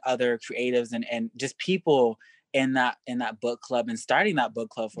having other creatives and just people in that book club, and starting that book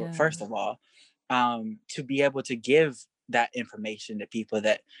club for, first of all, to be able to give that information to people,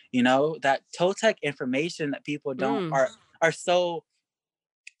 that that Totech information that people don't are so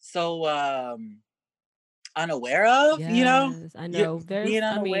unaware of. I know. Being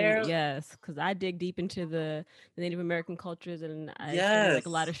unaware. Because I dig deep into the Native American cultures, and I study like a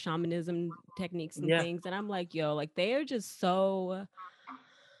lot of shamanism techniques and things, and I'm like, yo, like, they are just so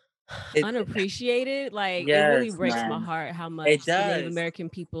unappreciated. Like, it really breaks my heart how much the Native American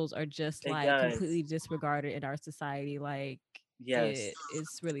peoples are just completely disregarded in our society. Like,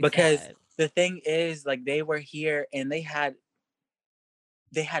 it's really because sad. The thing is, like, they were here and they had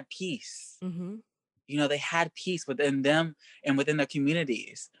peace. They had peace within them and within their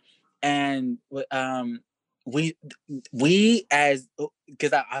communities. And we we as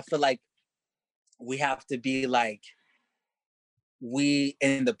because I feel like we have to be like we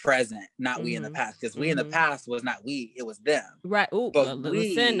in the present, not we in the past. Because we in the past was not we, it was them. Right. Oh, But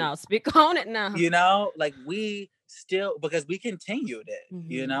listen we, now. Speak on it now. like we still, because we continued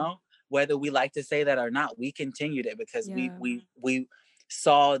it, whether we like to say that or not, we continued it because we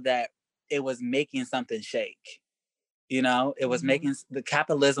saw that it was making something shake. It was making the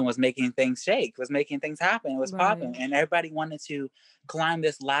capitalism was making things shake, was making things happen. It was popping, and everybody wanted to climb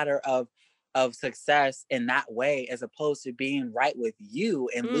this ladder of success in that way, as opposed to being right with you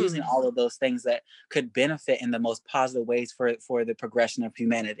and losing all of those things that could benefit in the most positive ways for the progression of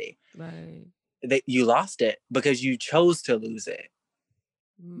humanity. Right. That you lost it because you chose to lose it.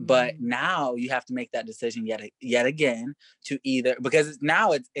 But now you have to make that decision yet again to either, because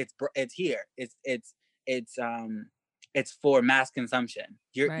now it's here. It's for mass consumption.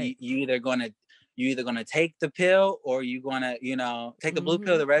 You either gonna take the pill, or you gonna take the blue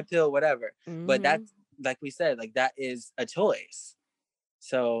pill, the red pill, whatever. But that's, like we said, like that is a choice.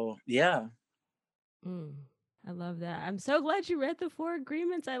 So yeah. I love that. I'm so glad you read the 4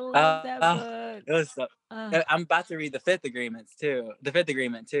 Agreements. I love that book. It was so. I'm about to read the Fifth Agreement too.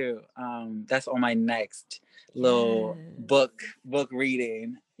 That's on my next little book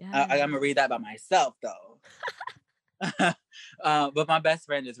reading. I'm gonna read that by myself though. But my best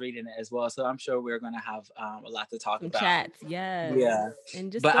friend is reading it as well, so I'm sure we're gonna have a lot to talk about. Chats, yes. Yeah.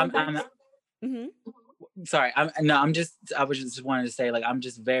 And just but I'm sorry. I was just wanting to say, like, I'm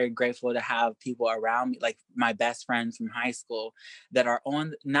just very grateful to have people around me, like my best friends from high school, that are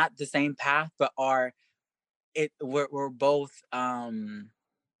on not the same path, but we're both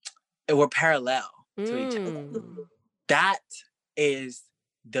we're parallel to each other. That is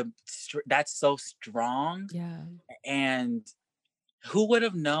that's so strong. Yeah. And who would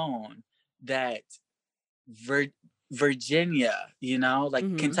have known that Virginia,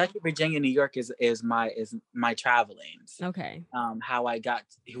 Kentucky, Virginia, New York is my travelings. Okay. How I got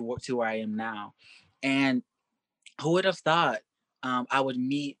to where I am now. And who would have thought I would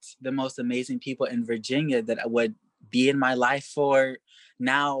meet the most amazing people in Virginia that I would be in my life for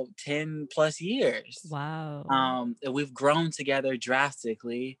now 10 plus years. Wow. We've grown together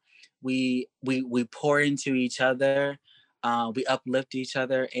drastically. We pour into each other. We uplift each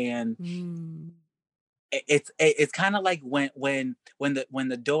other, and it's kind of like when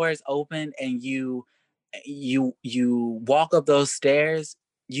the doors open and you walk up those stairs,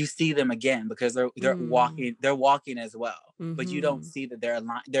 you see them again because they're walking as well, but you don't see that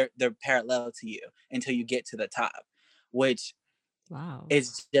they're parallel to you until you get to the top, which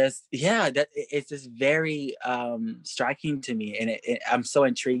it's just that it's just very striking to me, and I'm so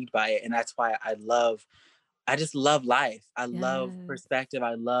intrigued by it, and that's why I just love life. I love perspective.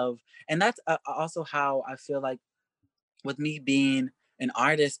 And that's also how I feel like, with me being an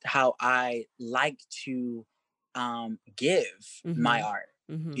artist, how I like to give my art.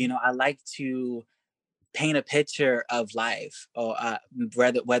 I like to paint a picture of life, or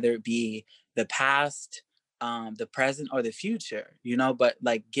whether it be the past, the present, or the future. But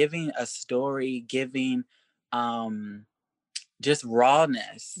like giving a story, giving just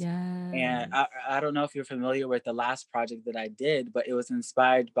rawness. And I don't know if you're familiar with the last project that I did, but it was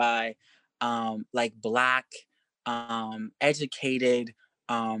inspired by like Black educated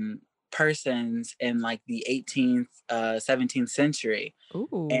persons in like the 18th 17th century.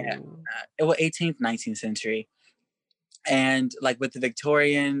 And it was 18th 19th century, and like with the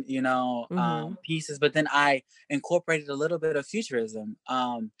Victorian pieces, but then I incorporated a little bit of futurism.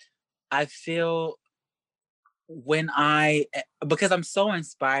 I feel because I'm so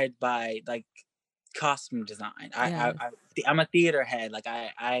inspired by like costume design. I'm a theater head. Like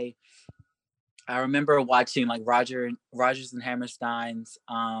I remember watching like Rodgers and Hammerstein's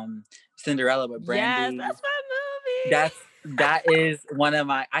Cinderella with Brandy. Yes, that's my movie. That is one of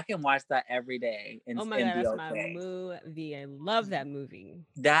my. I can watch that every day. Oh my God, that's my movie. I love that movie.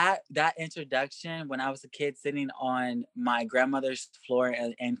 That introduction when I was a kid, sitting on my grandmother's floor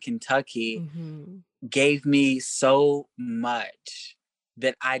in Kentucky, gave me so much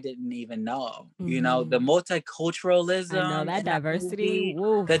that I didn't even know. The multiculturalism, I know that diversity,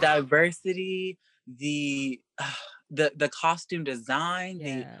 the diversity, the costume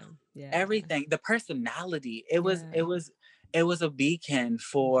design, everything, the personality. It was a beacon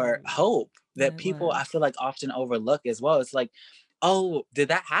for hope that people, I feel like, often overlook as well. It's like, oh, did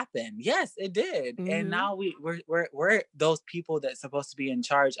that happen? Yes, it did. And now we're those people that's supposed to be in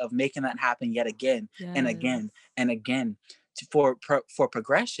charge of making that happen yet again and again and again for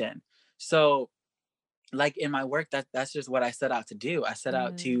progression. So like in my work, that's just what I set out to do. I set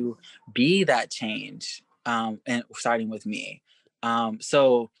out Yeah. to be that change, and starting with me.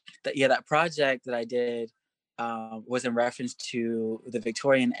 So yeah, that project that I did was in reference to the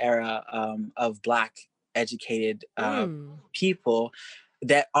Victorian era, of Black educated people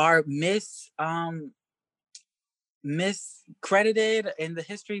that are miscredited in the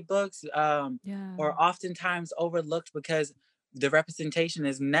history books, Yeah. or oftentimes overlooked because the representation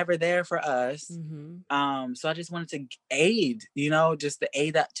is never there for us. Mm-hmm. So I just wanted to aid, just to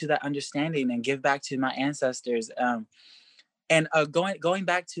aid that to that understanding and give back to my ancestors. And going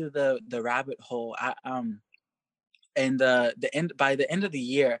back to the rabbit hole, and the end by the end of the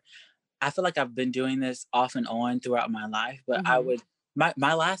year, I feel like I've been doing this off and on throughout my life, but I Mm-hmm. would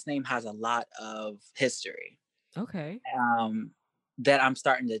my last name has a lot of history, Okay. um, that I'm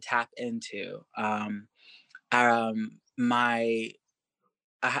starting to tap into. My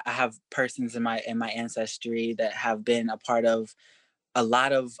I have persons in my ancestry that have been a part of a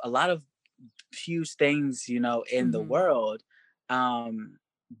lot of huge things, in the Mm-hmm. world.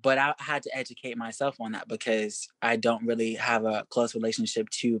 But I had to educate myself on that because I don't really have a close relationship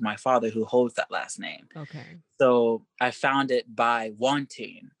to my father who holds that last name. Okay. So I found it by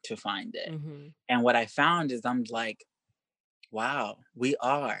wanting to find it. Mm-hmm. And what I found is I'm like, wow, we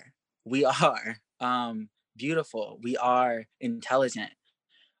are beautiful. We are intelligent.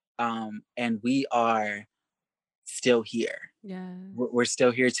 And we are still here. Yeah. We're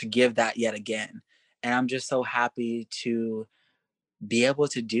still here to give that yet again. And I'm just so happy to be able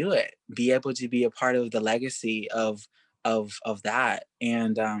to do it, be able to be a part of the legacy of that.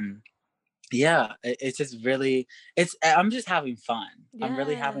 And yeah, it's just really, I'm just having fun. I'm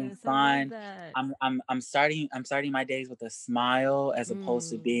really having Yes, I love fun. that. I'm starting my days with a smile as opposed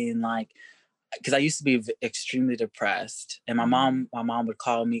to Mm. being like, because I used to be extremely depressed, and my Mm-hmm. mom my mom would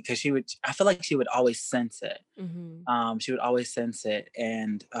call me because I feel like she would always sense it. Mm-hmm. She would always sense it,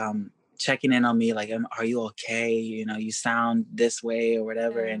 and checking in on me like, are you okay? You sound this way or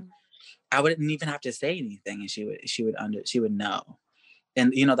whatever. Yeah. And I wouldn't even have to say anything, and she would know.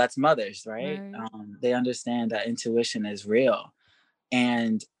 And that's mothers, right? Right. They understand that intuition is real.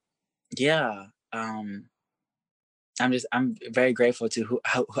 And yeah, I'm very grateful to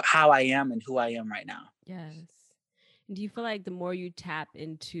how I am and who I am right now. Yes. Do you feel like the more you tap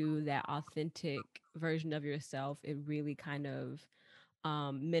into that authentic version of yourself, it really kind of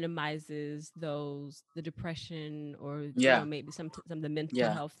minimizes the depression or Yeah, maybe some of the mental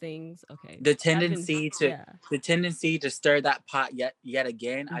yeah. health things? Okay, the I've been tendency to yeah. the tendency to stir that pot yet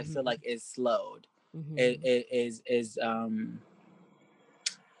again, I feel Mm-hmm. like is slowed. it, Mm-hmm. it is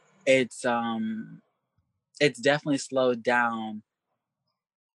it's it's definitely slowed down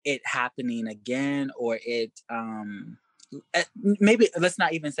it happening again, or maybe let's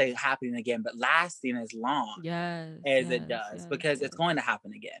not even say happening again, but lasting as long Yes. as it Yes. does, Yes. because it's Yes. going to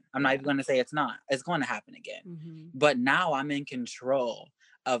happen again. I'm not Yeah. even going to say it's not. It's going to happen again. Mm-hmm. But now I'm in control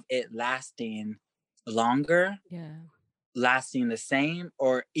of it lasting longer, Yeah. lasting the same,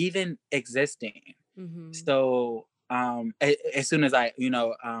 or even existing. Mm-hmm. So as soon as I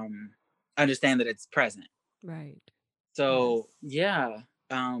understand that it's present. Right. Yes. So yeah,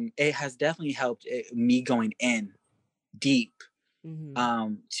 it has definitely helped me going in deep,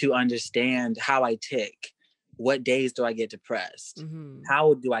 Mm-hmm. to understand how I tick. What days do I get depressed? Mm-hmm.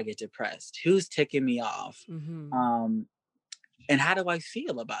 How do I get depressed? Who's ticking me off? Mm-hmm. Um, and how do I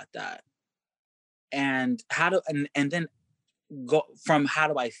feel about that? And and then go from how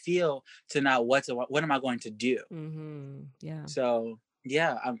do I feel to now what am I going to do? Mm-hmm. Yeah. So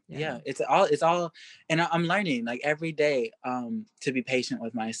yeah, Yeah. it's all, and I'm learning like every day, to be patient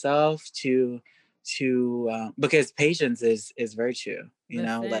with myself, to because patience is virtue,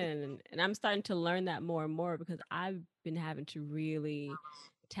 like Listen, and I'm starting to learn that more and more because I've been having to really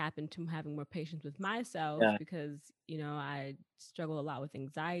tap into having more patience with myself yeah, because, I struggle a lot with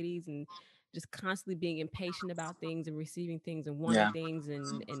anxieties and just constantly being impatient about things and receiving things and wanting yeah, things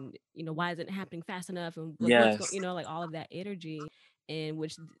and why isn't it happening fast enough and like what's going, yes, like all of that energy and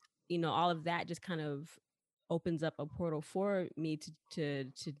which all of that just kind of opens up a portal for me to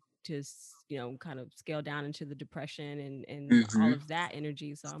kind of scale down into the depression and all hmm, of that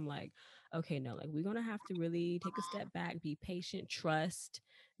energy. So I'm like, okay, no, like we're gonna have to really take a step back, be patient, trust,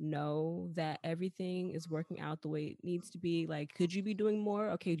 know that everything is working out the way it needs to be. Like, could you be doing more?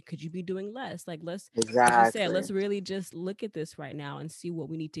 Okay, could you be doing less? Like, let's, as you said, exactly, let's really just look at this right now and see what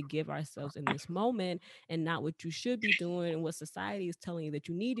we need to give ourselves in this moment and not what you should be doing and what society is telling you that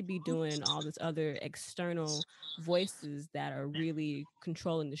you need to be doing and all this other external voices that are really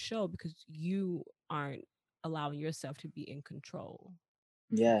controlling the show because you aren't allowing yourself to be in control.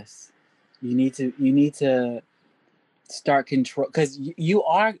 yes. You need to start control, because you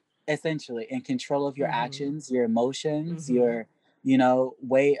are essentially in control of your Mm-hmm. actions, your emotions, Mm-hmm. your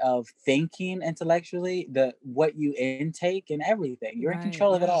way of thinking intellectually, the what you intake and everything. You're in Right.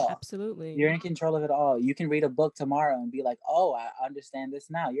 control of it Yeah, all. You're absolutely. in control of it all. You can read a book tomorrow and be like, "Oh, I understand this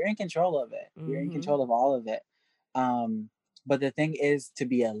now." You're in control of it. You're in Mm-hmm. control of all of it. Um, but the thing is to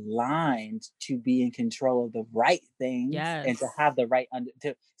be aligned, to be in control of the right things, and to Yes. have the right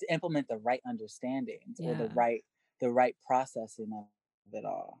to implement the right understandings, or Yeah, the right processing of it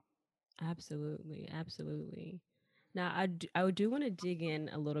all. absolutely. Absolutely. Now, I do want to dig in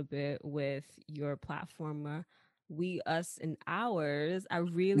a little bit with your platform, We, Us, and Ours. I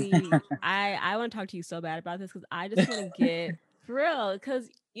want to talk to you so bad about this because I just want to get for real. Because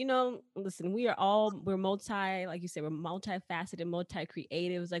listen, we're multi, like you said, we're multifaceted, multi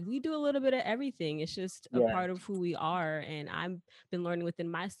creatives. Like we do a little bit of everything. It's just a Yeah. part of who we are. And I've been learning within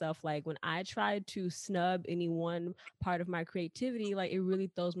myself, like when I try to snub any one part of my creativity, like it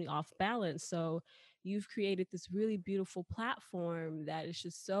really throws me off balance. So you've created this really beautiful platform that is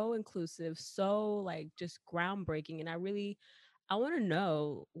just so inclusive, so like just groundbreaking. And I want to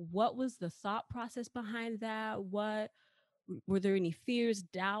know, what was the thought process behind that? What were there any fears,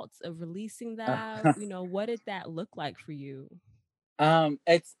 doubts of releasing that? What did that look like for you?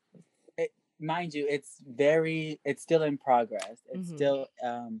 It's it, mind you, it's still in progress.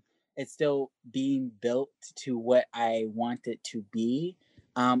 Mhm. It's still being built to what I want it to be.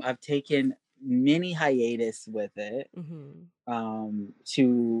 I've taken many hiatus with it, Mhm.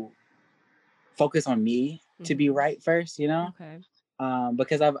 to focus on me, to be Mhm. right first, Okay.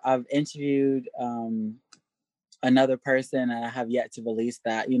 because I've interviewed another person, and I have yet to release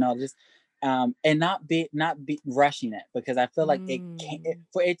that. Just and not be rushing it, because I feel like Mm.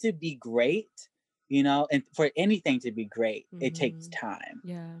 for it to be great, and for anything to be great, it takes Mhm. time,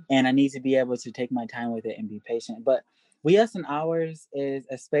 Yeah. and I need to be able to take my time with it and be patient. But We, Us, and Ours is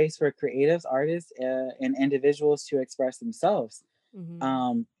a space for creatives, artists, and individuals to express themselves, Mhm.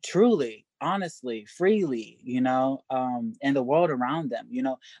 truly, honestly, freely, and the world around them.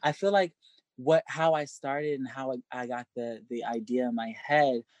 I feel like how I started and how I got the idea in my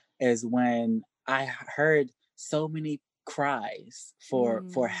head is when I heard so many cries for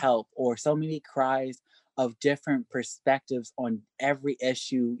Mm. help, or so many cries of different perspectives on every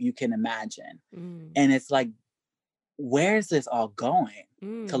issue you can imagine. Mm. And it's like, where's this all going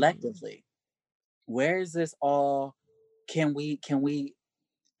Mm. collectively? Where is this all? Can we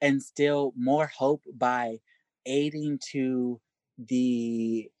instill more hope by aiding to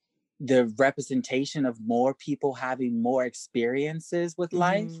the the representation of more people having more experiences with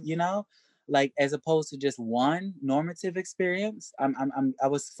life, Mhm. like, as opposed to just one normative experience. I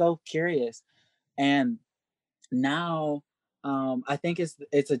was so curious. And now, I think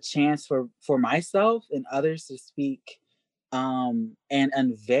it's a chance for myself and others to speak, and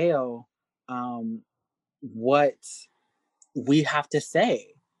unveil, um, what we have to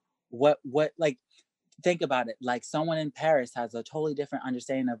say. What Like, think about it. Like, someone in Paris has a totally different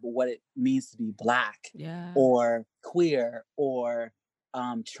understanding of what it means to be black, Yeah. or queer, or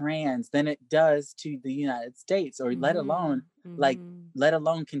trans, than it does to the United States, or Mhm. like Mhm. let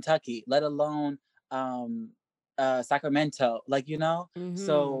alone Kentucky, let alone um Sacramento,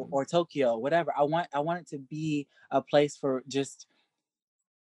 so, Mhm. or Tokyo, whatever. I want it to be a place for just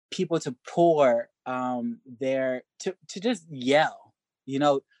people to pour their to just yell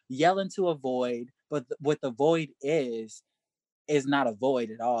into a void. But what the void is not a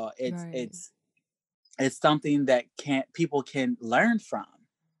void at all. it's Right. it's it's something that can people can learn from.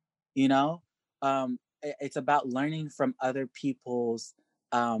 you know it's about learning from other people's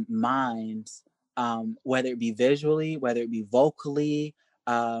minds, whether it be visually, whether it be vocally,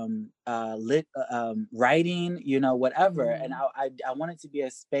 writing, whatever. And Mhm. I want it to be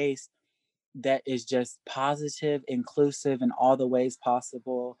a space that is just positive, inclusive in all the ways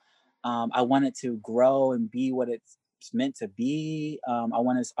possible. I want it to grow and be what it's meant to be. I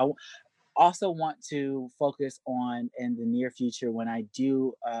also want to focus on, in the near future, when I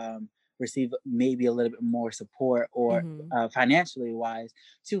do receive maybe a little bit more support, or Mhm. financially wise,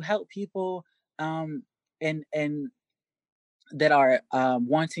 to help people, and that are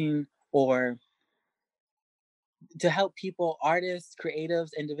wanting, or to help people, artists, creatives,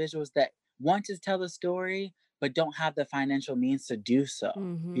 individuals that want to tell a story but don't have the financial means to do so.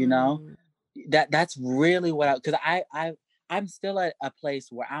 You know, Mhm. that's really what because I'm still at a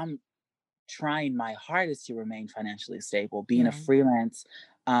place where I'm trying my hardest to remain financially stable. Being a Yeah. freelance,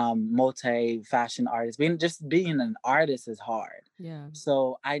 multi fashion artist, being an artist is hard. Yeah.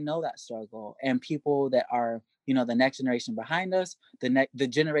 So I know that struggle, and people that are the next generation behind us, the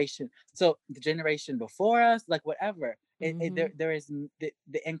generation, so the generation before us, like whatever. There is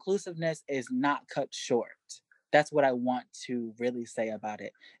the inclusiveness is not cut short. That's what I want to really say about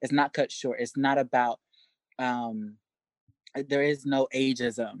it. It's not cut short. It's not about um there is no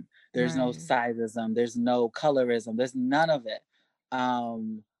ageism, there's no Right. sizeism, there's no colorism, there's none of it.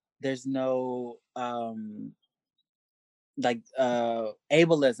 There's no like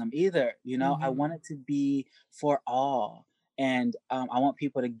ableism either. I want it to be for all, and I want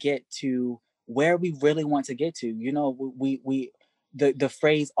people to get to where we really want to get to. We the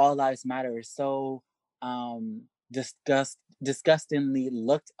phrase "all lives matter" is so disgustingly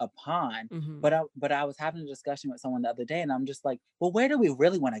looked upon. But I was having a discussion with someone the other day, and I'm just like, well, where do we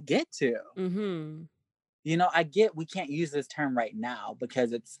really want to get to? I get we can't use this term right now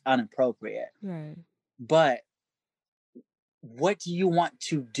because it's inappropriate, right? But what do you want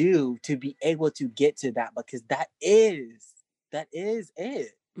to do to be able to get to that? Because that is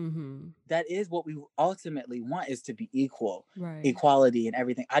it. That is what we ultimately want, is to be equal, right? Equality and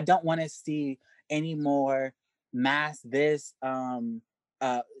everything. I don't want to see any more mass this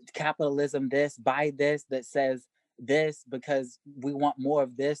capitalism this buy this that says this because we want more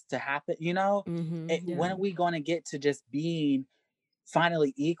of this to happen. When are we going to get to just being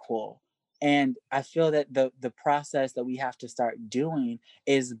finally equal? And I feel that the process that we have to start doing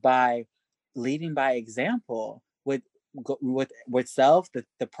is by leading by example with self,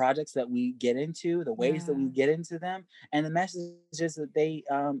 the projects that we get into, the ways that we get into them, and the messages that they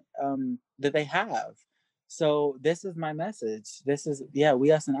have. So this is my message. This is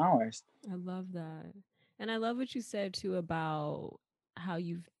we, us, and ours. I love that. And I love what you said too about how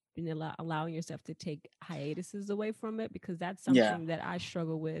you've been allowing yourself to take hiatuses away from it, because that's something that I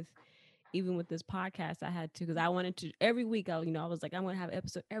struggle with. Even with this podcast, I had to, because I wanted to every week. I was like, I'm going to have an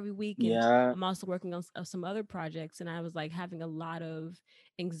episode every week, and I'm also working on some other projects, and I was like having a lot of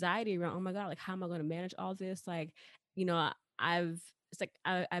anxiety around, oh my god, like how am I going to manage all this? Like, it's like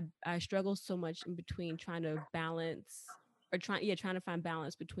I struggle so much in between trying to balance or trying to find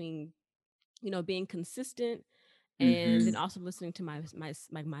balance between being consistent and then also listening to my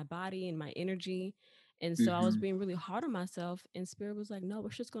body and my energy. And so I was being really hard on myself, and Spirit was like, no, we're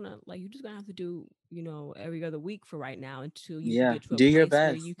just gonna, like, you're just gonna have to do, every other week for right now until you can get to a place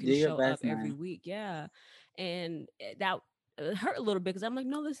where you can show up every week. Yeah. And that hurt a little bit, because I'm like,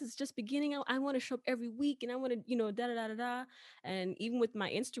 no, this is just beginning. I want to show up every week, and I want to, da da da da da. And even with my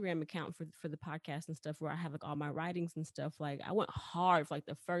Instagram account for the podcast and stuff, where I have like all my writings and stuff, like I went hard for like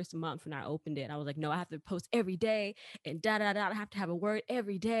the first month when I opened it. I was like, no, I have to post every day, and da da da. I have to have a word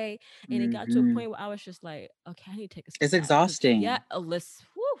every day. And it got to a point where I was just like, okay, I need to take a step It's back. exhausting. Yeah, Alyssa.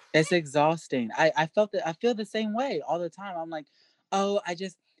 It's exhausting. I feel the same way all the time. I'm like, oh,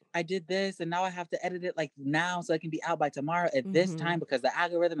 I did this, and now I have to edit it like now so it can be out by tomorrow at this time because the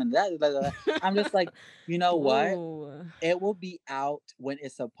algorithm and that. Blah, blah, blah. I'm just like, you know what? It will be out when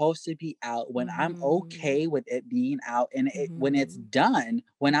it's supposed to be out, when I'm okay with it being out, and when it's done,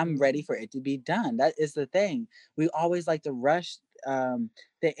 when I'm ready for it to be done. That is the thing. We always like to rush, and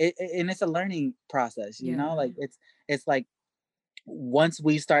it's a learning process. Like it's like once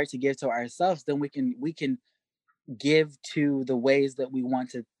we start to give to ourselves, then we can give to the ways that we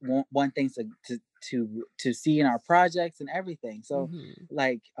want things to see in our projects and everything. So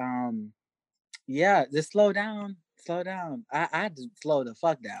like just slow down. I had to slow the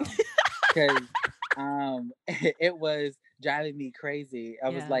fuck down because it was driving me crazy. I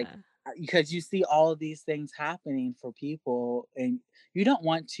was like, because you see all of these things happening for people, and you don't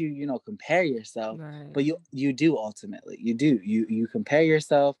want to compare yourself, but you do. Ultimately you compare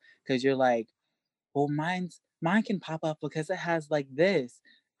yourself because you're like, well, mine can pop up because it has like this.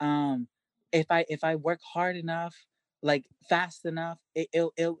 If I work hard enough, like fast enough, it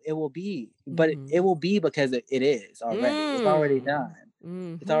will be, but it will be because it is already. It's already done.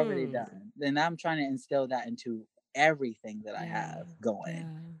 It's already done. Then I'm trying to instill that into everything that I have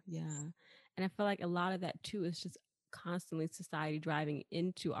going. Yeah. And I feel like a lot of that too is just constantly society driving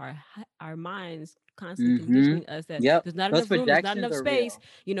into our minds, constantly conditioning us that there's not enough room, there's not enough space.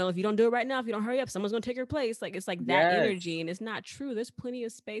 If you don't do it right now, if you don't hurry up, someone's gonna take your place. Like, it's like that energy, and it's not true. There's plenty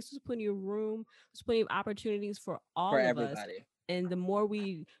of space, there's plenty of room, there's plenty of opportunities for all of everybody. Us. And the more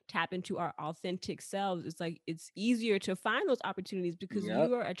we tap into our authentic selves, it's like it's easier to find those opportunities because you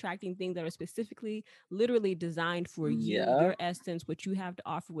are attracting things that are specifically, literally designed for you, your essence, what you have to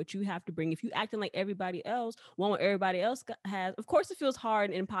offer, what you have to bring. If you acting like everybody else, want what everybody else has, of course it feels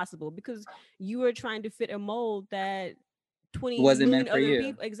hard and impossible because you are trying to fit a mold that 20 wasn't million meant for other you.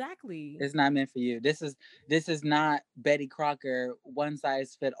 people. Exactly. It's not meant for you. This is not Betty Crocker, one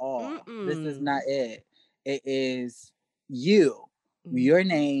size fit all. This is not it. It is you. Your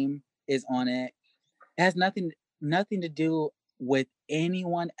name is on it. It has nothing to do with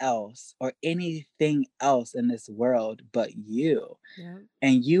anyone else or anything else in this world but you. Yep.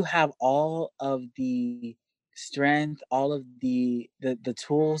 And you have all of the strength, all of the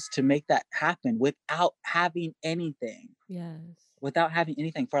tools to make that happen without having anything. Yes. Without having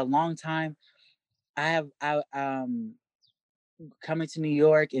anything. For a long time, I coming to New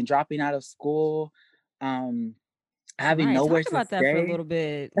York and dropping out of school, having Right. nowhere Talk to about that for a stay. little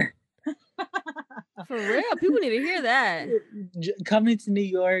bit. For real. People need to hear that. Coming to New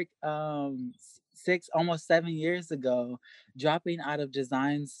York, almost 7 years ago, dropping out of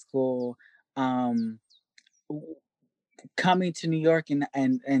design school, um, coming to New York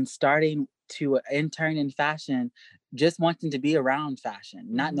and starting to intern in fashion, just wanting to be around fashion,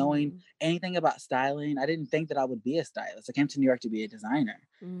 not knowing anything about styling. I didn't think that I would be a stylist. I came to New York to be a designer.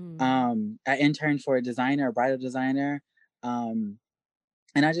 I interned for a designer, a bridal designer. And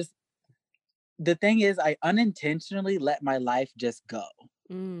the thing is, I unintentionally let my life just go.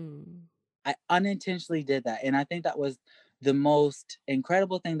 I unintentionally did that. And I think that was the most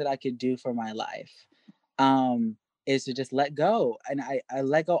incredible thing that I could do for my life. Is to just let go. And I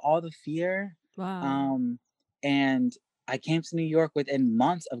let go all the fear. Wow. And I came to New York within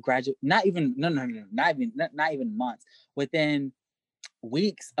months of not even months, within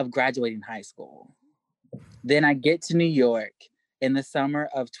weeks of graduating high school. Then I get to New York in the summer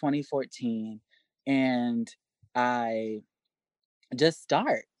of 2014 and I just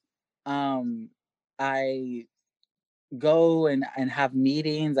start. I go and have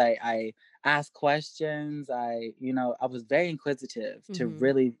meetings. I ask questions. I was very inquisitive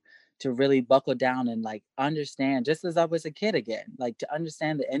to really buckle down and like understand, just as I was a kid again, like to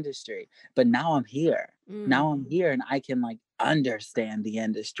understand the industry. But now I'm here. Now I'm here and I can like understand the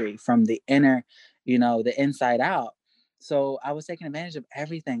industry from the inner, the inside out. So I was taking advantage of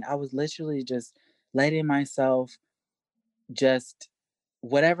everything. I was literally just letting myself just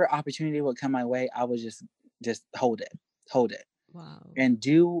whatever opportunity would come my way, I would just hold it Wow. and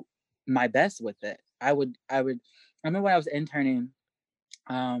do my best with it. I remember when I was interning,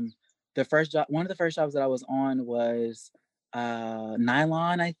 the first job, one of the first jobs that I was on was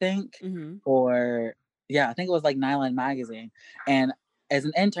Nylon, I think. Or yeah, I think it was like Nylon magazine. And as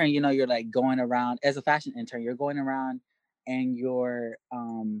an intern, you're like going around as a fashion intern, you're going around and you're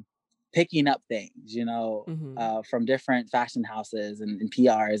picking up things, from different fashion houses and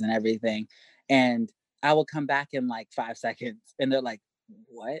PRs and everything. And I will come back in like 5 seconds and they're like,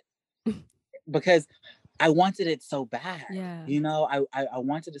 what? Because I wanted it so bad. Yeah. I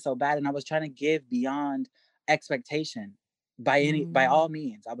wanted it so bad. And I was trying to give beyond expectation by all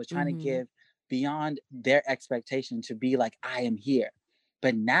means. I was trying to give beyond their expectation to be like, I am here.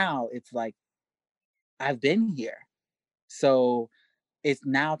 But now it's like, I've been here. So it's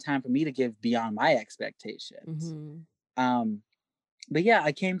now time for me to give beyond my expectations. But yeah,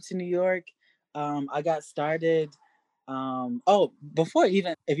 I came to New York. I got started. Before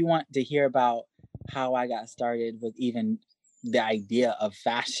even, if you want to hear about how I got started with even the idea of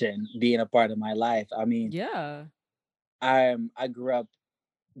fashion being a part of my life, I mean, Yeah. I grew up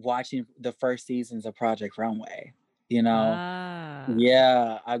watching the first seasons of Project Runway.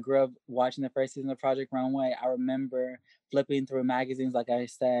 Yeah, I grew up watching the first season of Project Runway. I remember flipping through magazines, like I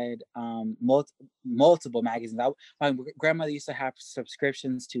said, multiple magazines. My grandmother used to have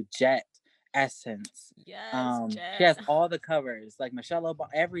subscriptions to Jet, Essence. Yes, She has Jet. all the covers, like Michelle Obama,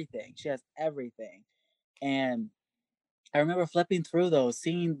 everything. She has everything. And I remember flipping through those,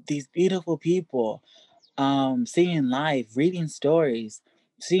 seeing these beautiful people, seeing life, reading stories,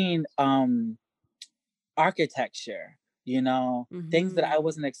 seeing architecture, things that I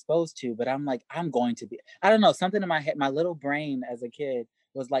wasn't exposed to, but I'm like, I'm going to be, I don't know, something in my head, my little brain as a kid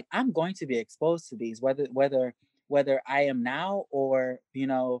was like, I'm going to be exposed to these, whether I am now or,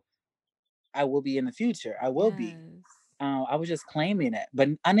 I will be in the future. I will be. I was just claiming it, but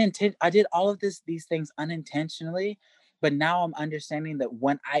I did all of these things unintentionally, but now I'm understanding that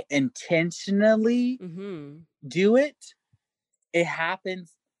when I intentionally do it, it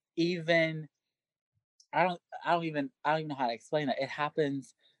happens even I don't even know how to explain it. It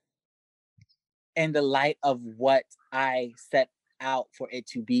happens in the light of what I set out for it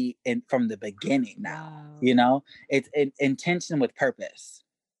to be in from the beginning now. Wow. It's intention with purpose.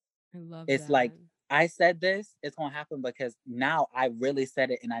 I love It's like that. I said this, it's gonna happen because now I really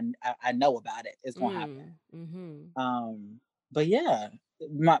said it and I know about it. It's gonna happen. But yeah,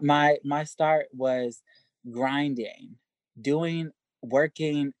 my start was grinding, doing,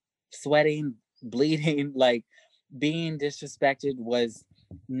 working, sweating, bleeding, like being disrespected was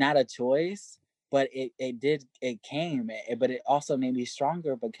not a choice. but it came, but it also made me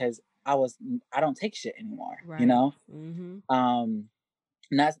stronger because I don't take shit anymore, you Right. know. Mm-hmm.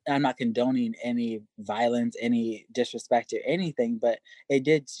 Not I'm not condoning any violence, any disrespect or anything, but it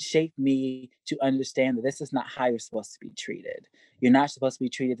did shape me to understand that this is not how you're supposed to be treated. You're not supposed to be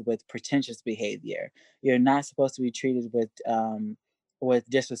treated with pretentious behavior. You're not supposed to be treated with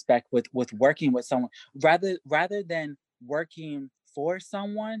disrespect, with working with someone. Rather than working for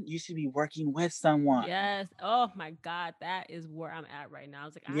someone, you should be working with someone. Yes. Oh my God, that is where I'm at right now. I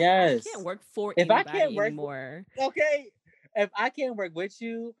was like, I can't Yes. work for If I can't anybody work, anymore. okay. If I can't work with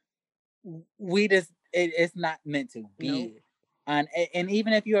you, it's not meant to Nope. be. And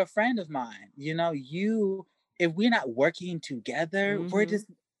even if you're a friend of mine, if we're not working together,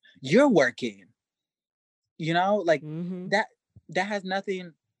 Mm-hmm. you're working, like Mm-hmm. that that has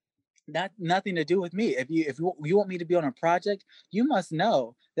nothing to do with me. If you want me to be on a project, you must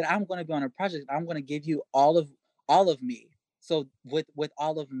know that I'm going to be on a project. I'm going to give you all of me. So with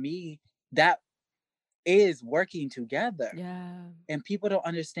all of me, that is working together. Yeah. And people don't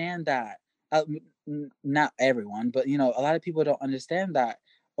understand that. Not everyone, but a lot of people don't understand that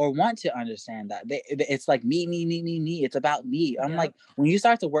or want to understand that. It's like me, me, me, me, me. It's about me. I'm like, Yep. when you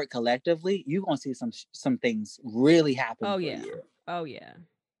start to work collectively, you're gonna see some things really happen Oh for yeah. you. Oh yeah.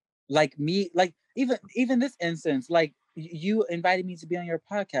 Like me, like even this instance, like you invited me to be on your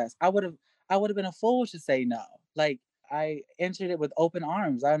podcast. I would have been a fool to say no. Like I entered it with open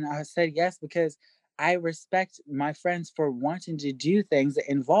arms. I said yes because I respect my friends for wanting to do things that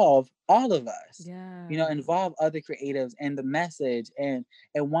involve all of us. Yeah. Involve other creatives and the message and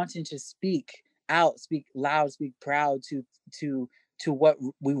wanting to speak out, speak loud, speak proud to what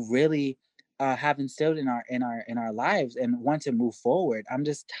we really have instilled in our lives and want to move forward. I'm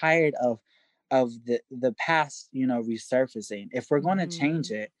just tired of the past, resurfacing. If we're going to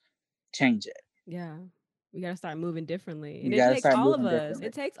Mm-hmm. change it. Yeah. We gotta start moving differently. And We it got to takes start all of moving us. differently.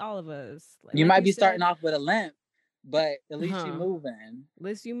 It takes all of us. And You like might you be starting said, off with a limp, but at least you're huh. moving. At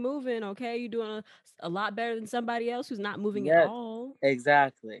least you moving, okay? You're doing a lot better than somebody else who's not moving at Yes, all.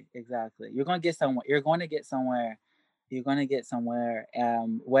 exactly. You're going to get somewhere. You're going to get somewhere. You're going to get somewhere.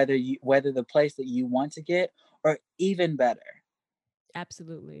 Whether the place that you want to get or even better.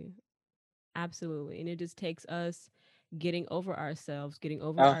 Absolutely. Absolutely. And it just takes us getting over ourselves, getting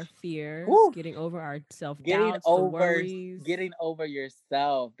over Uh, our fears, whew, getting over our self getting doubts, the over worries. getting over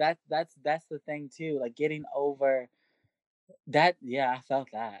yourself. That's the thing too. Like getting over that. Yeah, I felt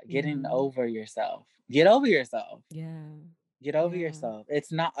that. Getting Mm-hmm. over yourself. Get over yourself. Yeah. Get over Yeah. yourself.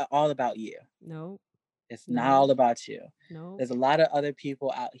 It's not all about you. Nope. It's not Nope. all about you. Nope. There's a lot of other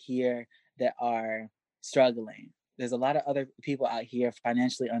people out here that are struggling. There's a lot of other people out here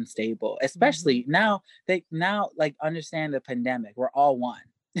financially unstable, Mm-hmm. especially now. They now like understand the pandemic. We're all one.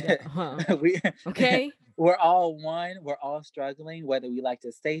 Yeah. Huh. we Okay. we're all one. We're all struggling, whether we like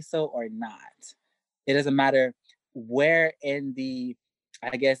to say so or not. It doesn't matter where in the,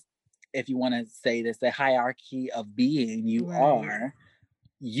 I guess, if you want to say this, the hierarchy of being you Right. are,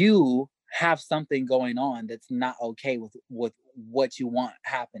 you have something going on that's not okay with what you want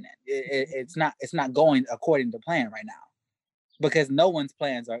happening. It's not going according to plan right now because no one's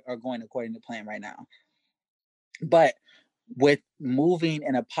plans are going according to plan right now. But with moving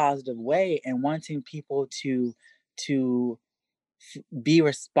in a positive way and wanting people to be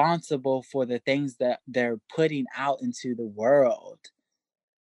responsible for the things that they're putting out into the world,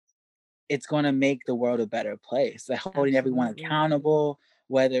 it's going to make the world a better place. Like holding everyone Absolutely. accountable,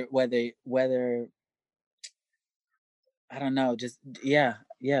 whether I don't know, just yeah,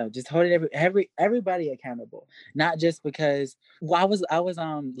 just holding everybody accountable. Not just because, well, I was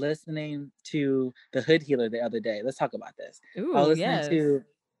listening to the Hood Healer the other day. Let's talk about this. I was Ooh, listening yes. to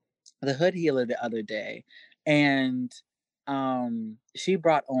the Hood Healer the other day, and she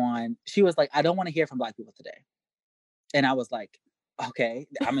was like, I don't want to hear from Black people today. And I was like, okay,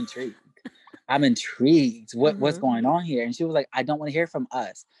 I'm intrigued. I'm intrigued. What's Uh-huh. going on here? And she was like, I don't want to hear from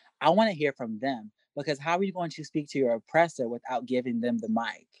us. I want to hear from them because how are you going to speak to your oppressor without giving them the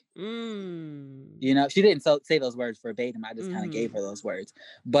mic? Mm. She didn't say those words verbatim. I just kind of gave Mm-hmm. her those words.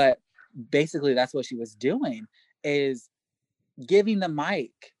 But basically, that's what she was doing is giving the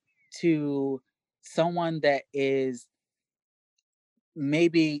mic to someone that is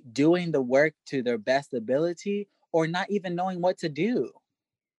maybe doing the work to their best ability or not even knowing what to do.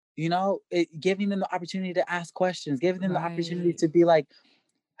 Giving them the opportunity to ask questions, giving them the opportunity Right. to be like,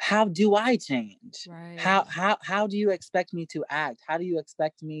 how do I change? Right. How do you expect me to act? How do you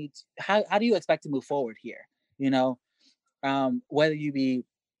expect how do you expect to move forward here? Whether you be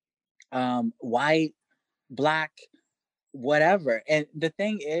white, black, whatever. And the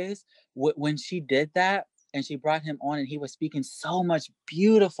thing is, when she did that and she brought him on and he was speaking so much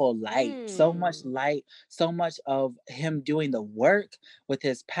beautiful light, so much of him doing the work with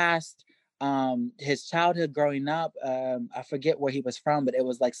his past, his childhood growing up. I forget where he was from, but it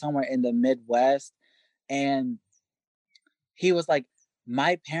was like somewhere in the Midwest. And he was like,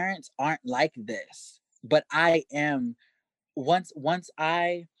 my parents aren't like this, but I am. Once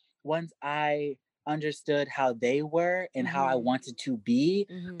I understood how they were and how I wanted to be,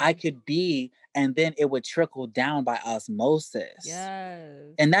 I could be, and then it would trickle down by osmosis.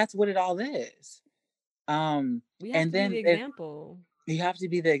 Yes. And that's what it all is. We have And to be then the example. you have to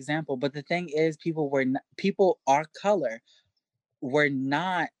be the example. But the thing is, people our color were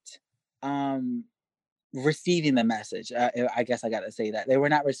not um receiving the message. I guess I gotta say that they were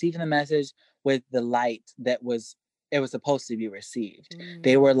not receiving the message with the light that was it was supposed to be received.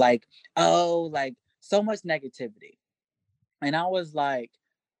 They were like, oh, like so much negativity. And I was like,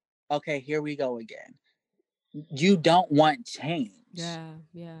 okay, here we go again. You don't want change.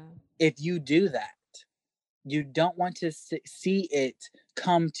 Yeah. If you do that, you don't want to see it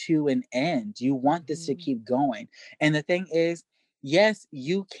come to an end. You want this to keep going. And the thing is, yes,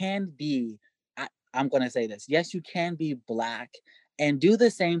 you can be, I'm going to say this. Yes, you can be Black and do the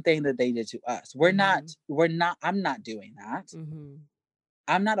same thing that they did to us. I'm not doing that.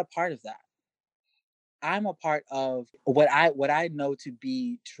 I'm not a part of that. I'm a part of what I know to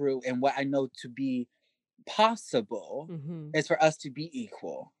be true and what I know to be possible is for us to be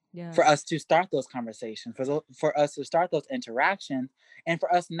equal. Yeah. For us to start those conversations, for us to start those interactions, and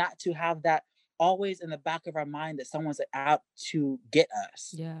for us not to have that always in the back of our mind that someone's out to get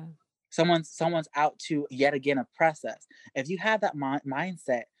us. Yeah. Someone's out to yet again oppress us. If you have that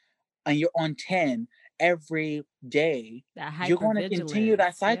mindset and you're on 10 every day, you're going to continue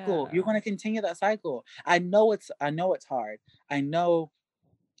that cycle. Yeah. You're going to continue that cycle. I know it's hard. I know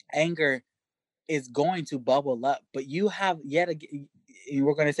anger is going to bubble up, but you have yet again,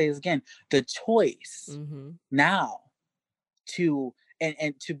 we're going to say this again, the choice now to and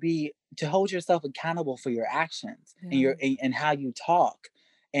to hold yourself accountable for your actions and your and how you talk,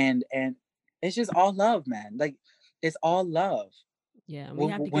 and it's just all love, man. Like, it's all love. Yeah, and we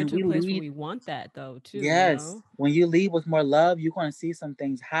have to get to a We place where lead, we want that though too, yes, when you lead with more love, you're going to see some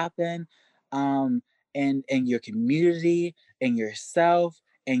things happen, um in your community, in yourself,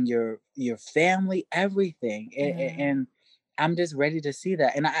 and your family, everything. And I'm just ready to see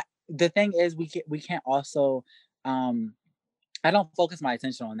that. And the thing is, we can't also, I don't focus my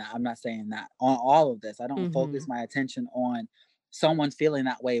attention on that. I'm not saying that on all of this. I don't focus my attention on someone feeling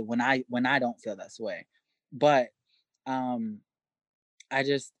that way when I don't feel this way. But um I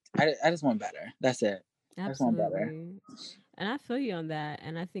just want better. That's it. I just want better. Absolutely. And I feel you on that.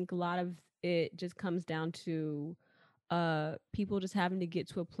 And I think a lot of it just comes down to people just having to get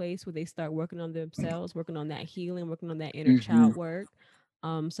to a place where they start working on themselves, working on that healing, working on that inner Hmm. child work.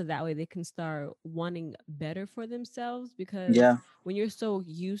 So that way they can start wanting better for themselves, because Yeah. when you're so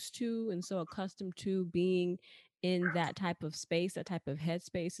used to and so accustomed to being in that type of space, that type of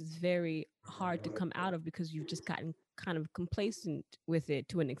headspace, is very hard to come out of, because you've just gotten kind of complacent with it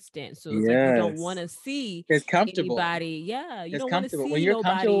to an extent. So it's like you don't want Yes. to see It's comfortable. anybody. Yeah, you It's don't want to comfortable. When see you're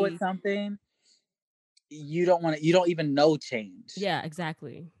comfortable with nobody. something, you don't even know change. Yeah,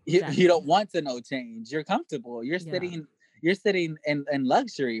 exactly. You Exactly. don't want to know change. You're comfortable. Yeah. You're sitting in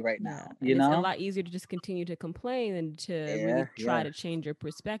luxury right Yeah. now, And it's a lot easier to just continue to complain than to really Yeah, try yeah. to change your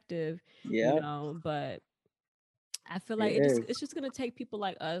perspective, Yeah, but I feel it like is. it's just gonna take people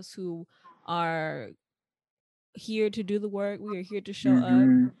like us who are here to do the work. We are here to show up.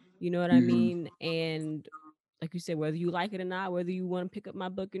 Mm-hmm. You know what I Mm-hmm. mean? And like you said, whether you like it or not, whether you want to pick up my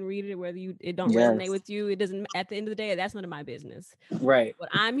book and read it, whether it don't resonate Yes. with you, it doesn't. At the end of the day, that's none of my business. Right. What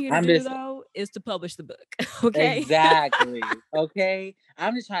I'm here to I'm do just though is to publish the book. Okay. exactly. Okay.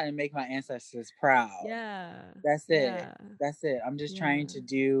 I'm just trying to make my ancestors proud. Yeah. That's it. Yeah. That's it. I'm just Yeah. trying to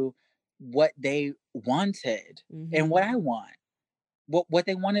do what they wanted and what I Mhm. want. What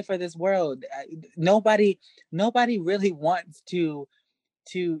they wanted for this world. Nobody really wants to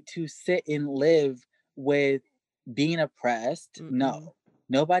sit and live with being oppressed. Mm-mm. No.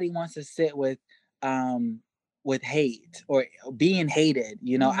 Nobody wants to sit um with hate or being hated.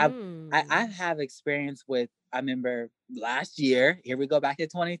 I Mhm. have experience with, I remember last year, here we go back to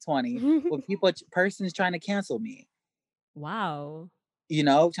 2020, with persons trying to cancel me. Wow.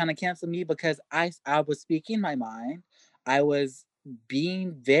 Trying to cancel me because I was speaking my mind. I was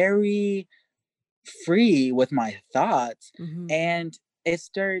being very free with my thoughts, Mhm. and it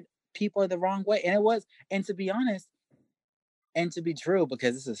stirred people the wrong way. And it was, and to be honest, and to be true,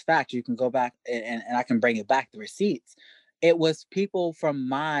 because this is fact, you can go back and I can bring it back, the receipts. it was people from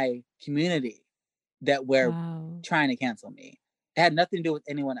my community that were Wow. trying to cancel me. It had nothing to do with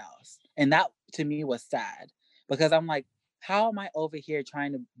anyone else. And that to me was sad because I'm like, how am I over here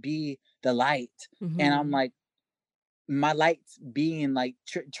trying to be the light? And I'm Mm-hmm. like, my light's being like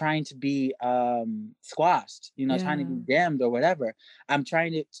trying to be squashed, you know, trying to be Yeah. dimmed or whatever. I'm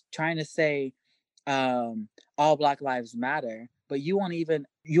trying to say all Black lives matter, but you won't even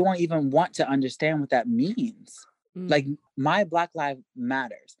want to understand what that means. Like, Mm. my Black life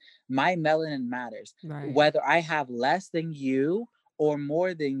matters, my melanin matters, Right. whether I have less than you or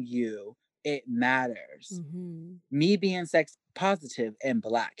more than you, it matters. Mm-hmm. Me being sex positive and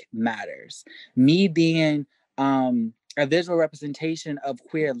Black matters. Me being a visual representation of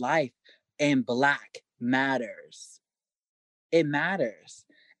queer life and Black matters. It matters.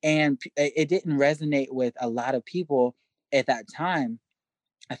 And it didn't resonate with a lot of people at that time.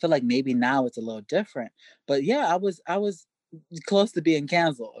 I feel like maybe now it's a little different. But yeah, I was close to being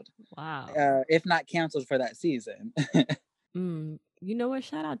canceled. Wow. If not canceled for that season. You know what?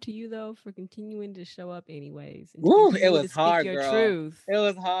 Shout out to you though for continuing to show up anyways and to Woo, it continuing to was speak hard, your girl. truth. It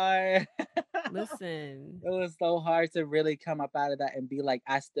was hard. Listen. It was so hard to really come up out of that and be like,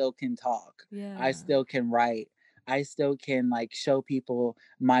 I still can talk. I Yeah. still can write. I still can like show people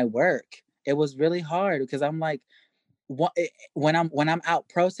my work. It was really hard because I'm like, when I'm out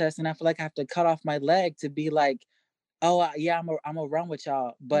protesting, I feel like I have to cut off my leg to be like, oh yeah, I'm gonna run with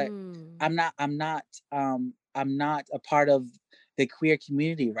y'all, but Mm. I'm not a part of the queer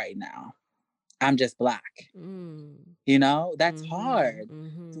community right now. I'm just Black. Mm. You know, that's Mm-hmm. hard. It's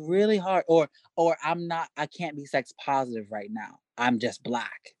Mm-hmm. really hard. Or I can't be sex positive right now. I'm just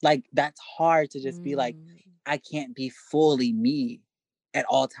Black. Like, that's hard to just be like, Mm. I can't be fully me at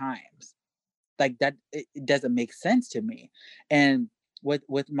all times. Like, that it doesn't make sense to me. And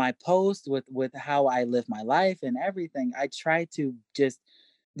with my post, with how I live my life and everything, I try to just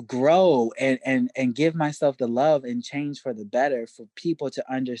grow and give myself the love and change for the better, for people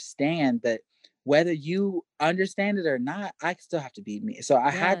to understand that whether you understand it or not, I still have to be me. So Yes.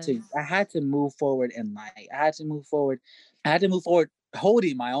 I had to move forward in light. I had to move forward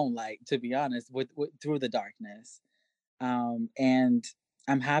holding my own light, to be honest, with through the darkness. And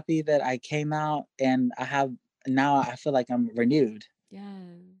I'm happy that I came out, and now I feel like I'm renewed. Yes.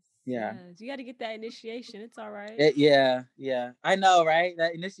 Yeah. Yes. You got to get that initiation. It's all right. Yeah. I know, right?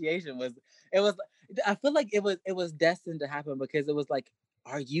 That initiation it was I feel like it was destined to happen because it was like,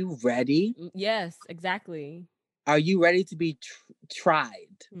 are you ready? Yes, exactly. Are you ready to be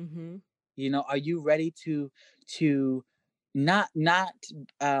tried? Mm-hmm. You know, are you ready to not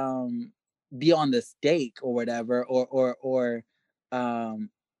be on the stake or whatever, or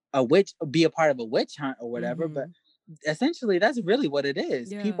a witch be a part of a witch hunt or whatever, but Mm-hmm. essentially that's really what it is.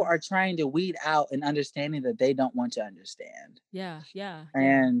 People Yeah. are trying to weed out an understanding that they don't want to understand. Yeah. Yeah. Yeah.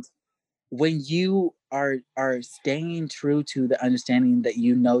 And when you are staying true to the understanding that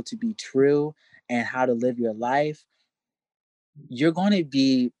you know to be true and how to live your life, you're going to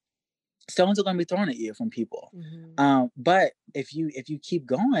be stones are going to be thrown at you from people. Mm-hmm. But if you keep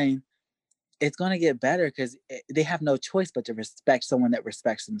going, it's going to get better because they have no choice but to respect someone that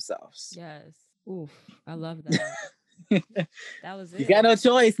respects themselves. Yes. Oof. I love that. That was You got it. no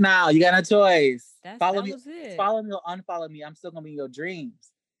choice now. You got no choice. That was it. Follow me or unfollow me. I'm still gonna be in your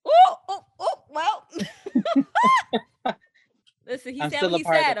dreams. Oh, well. Listen, he I'm said what still a he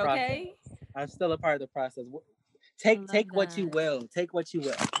part of the said, process. okay? I'm still a part of the process. I Take love what you that. will. Take what you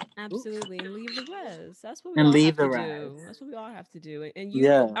will. Absolutely. And leave the rest. That's what we And all leave have the to rest. do. That's what we all have to do. And you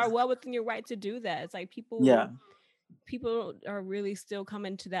Yeah. are well within your right to do that. It's like Yeah. people are really still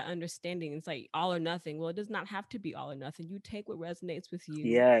coming to that understanding. It's like all or nothing. Well, it does not have to be all or nothing. You take what resonates with you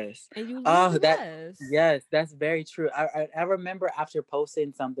Yes. and you leave Oh, the rest. yes, that's very true. I remember after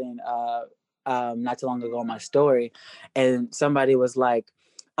posting something not too long ago on my story, and somebody was like,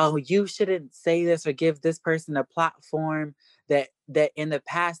 "Oh, you shouldn't say this or give this person a platform that in the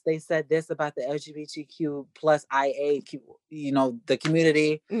past they said this about the LGBTQ plus IA, you know, the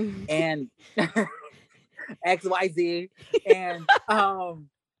community, and XYZ, and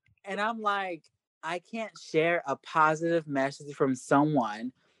I'm like, I can't share a positive message from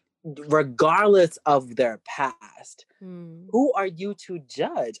someone regardless of their past. Who are you to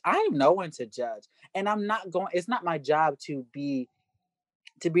judge? I am no one to judge, and it's not my job to be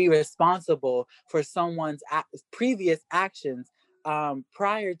responsible for someone's previous actions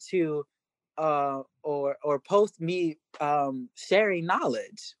prior to or post me sharing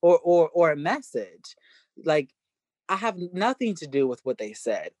knowledge or a message. Like, I have nothing to do with what they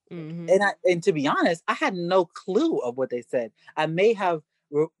said. Mm-hmm. And to be honest, I had no clue of what they said. I may have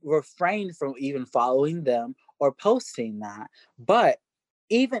refrained from even following them or posting that. But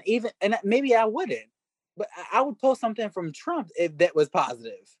even and maybe I wouldn't, but I would post something from Trump if that was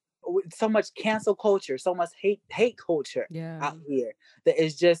positive. With so much cancel culture, so much hate culture Yeah. out here that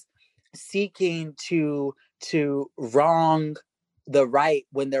is just seeking to wrong the right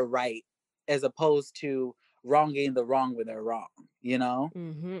when they're right, as opposed to wronging the wrong when they're wrong. You know,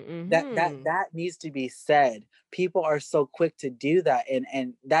 that needs to be said. People are so quick to do that,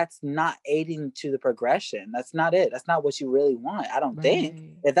 and that's not aiding to the progression. That's not it. That's not what you really want. I don't think.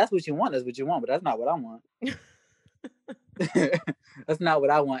 Right. If that's what you want, that's what you want. But that's not what I want. That's not what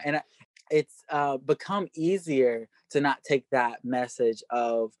I want. And it's become easier to not take that message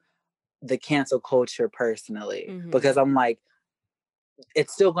of the cancel culture personally, because I'm like,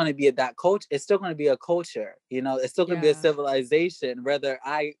 it's still going to be that culture. It's still going to be a culture, you know. It's still going to be a Yeah. civilization, whether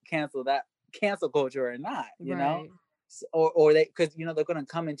I cancel that cancel culture or not, you know. Right. Or they, because you know they're going to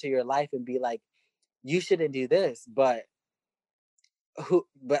come into your life and be like, you shouldn't do this, but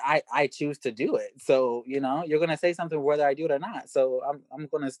I choose to do it. So you know you're going to say something whether I do it or not. So I'm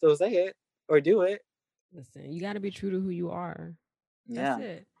going to still say it or do it. Listen, you got to be true to who you are. That's Yeah,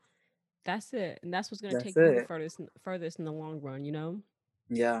 it. That's it. And that's what's going to that's take you the it. furthest in the long run, you know?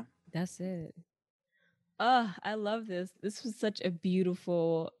 Yeah. That's it. I love this. This was such a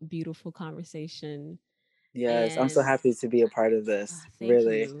beautiful, beautiful conversation. Yes, I'm so And happy to be a part of this. thank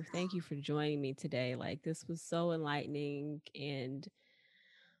Really. you. Thank you for joining me today. Like, this was so enlightening and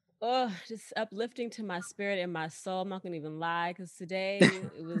just uplifting to my spirit and my soul. I'm not gonna even lie, because today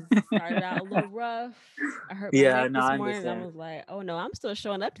it was started out a little rough. I hurt my Yeah, neck no, this I morning, and I understand. was like, "Oh no, I'm still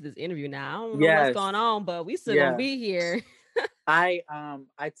showing up to this interview now. I don't know what's Yes. going on, but we still gonna Yeah. be here." I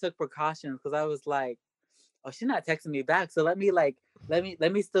took precautions because I was like, oh, she's not texting me back. So let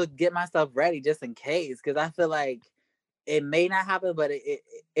me still get myself ready just in case. Cause I feel like it may not happen, but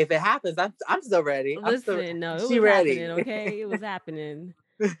if it happens, I'm still ready. Listen, no, it She was happening. ready. Okay, it was happening.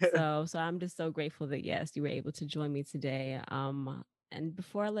 So I'm just so grateful that yes, you were able to join me today. And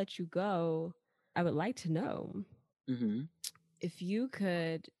before I let you go, I would like to know Mm-hmm. if you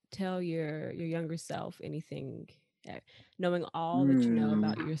could tell your younger self anything, knowing all that you know Mm.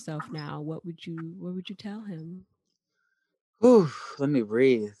 about yourself now, what would you tell him? Whew, let me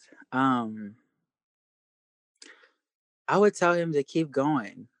breathe. Um, I would tell him to keep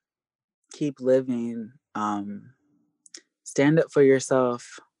going, keep living, stand up for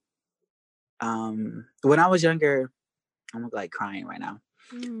yourself. When I was younger, I'm like crying right now.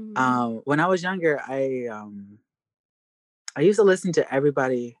 Mm, When I was younger, I used to listen to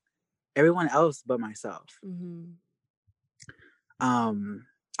everyone else but myself. mm-hmm.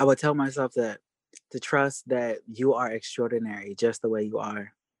 I would tell myself that to trust that you are extraordinary just the way you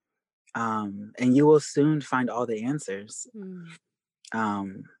are, and you will soon find all the answers. Mm.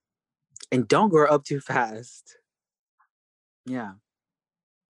 Um, and don't grow up too fast. Yeah,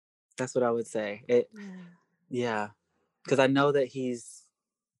 that's what I would say. Yeah. Yeah, because I know that he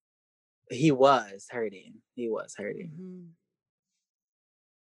was hurting. He was hurting.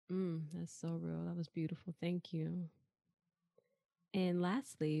 Mm-hmm. That's so real. That was beautiful. Thank you. And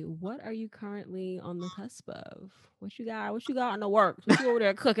lastly, what are you currently on the cusp of? What you got? What you got in the works? What you over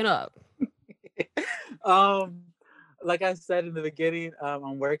there cooking up? um, like I said in the beginning,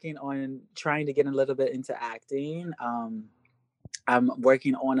 I'm working on trying to get a little bit into acting. I'm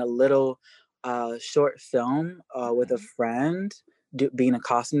working on a little short film with a Okay. friend, being a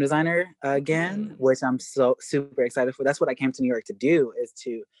costume designer again, Okay. which I'm so super excited for. That's what I came to New York to do, is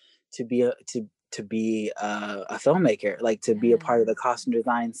to be a to be a filmmaker, like to be a part of the Yes. costume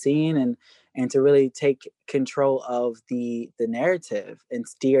design scene, and to really take control of the narrative and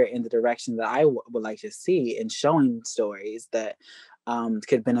steer in the direction that I would like to see, in showing stories that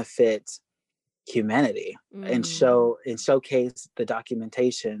could benefit humanity, and Mm. showcase the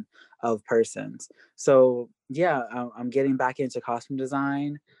documentation of persons. So yeah, I'm getting back into costume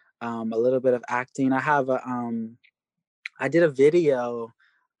design, a little bit of acting. I did a video,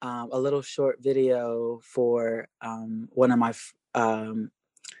 a little short video for one of my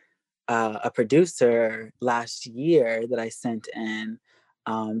a producer last year that I sent in,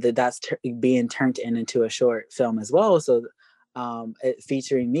 being turned into a short film as well. So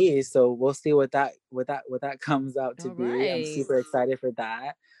featuring me. So we'll see what that comes out to All be. I'm right. super excited for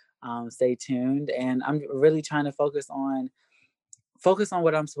that. Stay tuned, and I'm really trying to focus on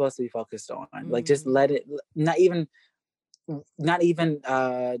what I'm supposed to be focused on. Like just Mm. let it, not even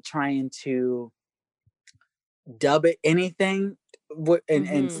trying to dub it anything, and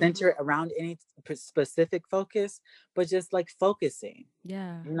Mm-hmm. center it around any specific focus, but just like focusing,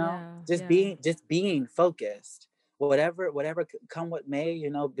 Yeah. you know, Yeah. just Yeah. being focused whatever come what may, you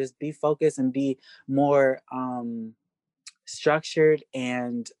know, just be focused and be more structured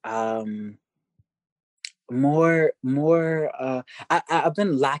and I've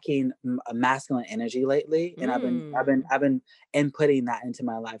been lacking masculine energy lately, and I've been inputting that into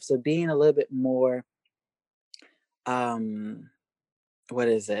my life. So being a little bit more what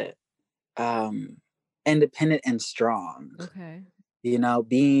is it? Um independent and strong. Okay. You know,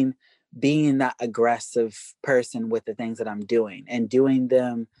 being that aggressive person with the things that I'm doing and doing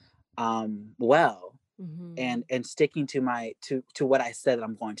them well, and sticking to my to what I said that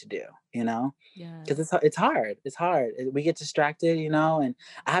I'm going to do, you know? Yeah. Because it's hard. It's hard. We get distracted, you know, and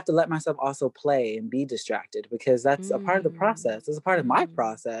I have to let myself also play and be distracted, because that's a part of the process. It's a part of my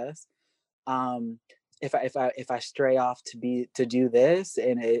process. Um, if I stray off to do this,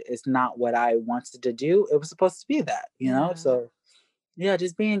 and it's not what I wanted to do, it was supposed to be that, you know. So yeah,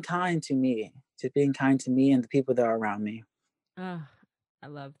 just being kind to me, and the people that are around me. Oh, I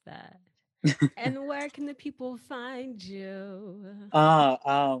love that. And where can the people find you?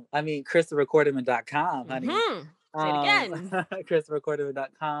 I mean, ChristopherCorderman.com, honey. Say it again.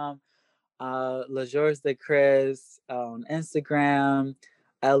 ChristopherCorderman.com. LaJours de Chris on Instagram.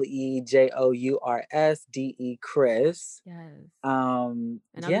 LeJoursde Chris. Yes. And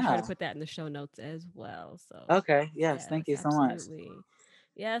I'll be sure to put that in the show notes as well. So okay, yes, thank you so absolutely. Much.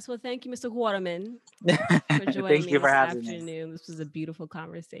 Yes, well, thank you, Mr. Waterman, for joining thank me you for this having afternoon. me. This was a beautiful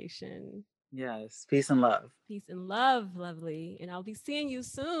conversation. Yes, peace and love. Peace and love, lovely. And I'll be seeing you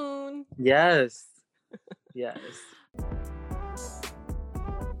soon. Yes. Yes.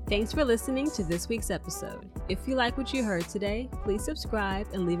 Thanks for listening to this week's episode. If you like what you heard today, please subscribe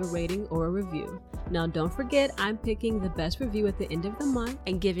and leave a rating or a review. Now, don't forget, I'm picking the best review at the end of the month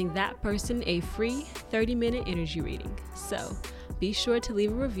and giving that person a free 30-minute energy reading. So be sure to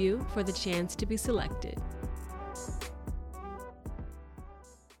leave a review for the chance to be selected.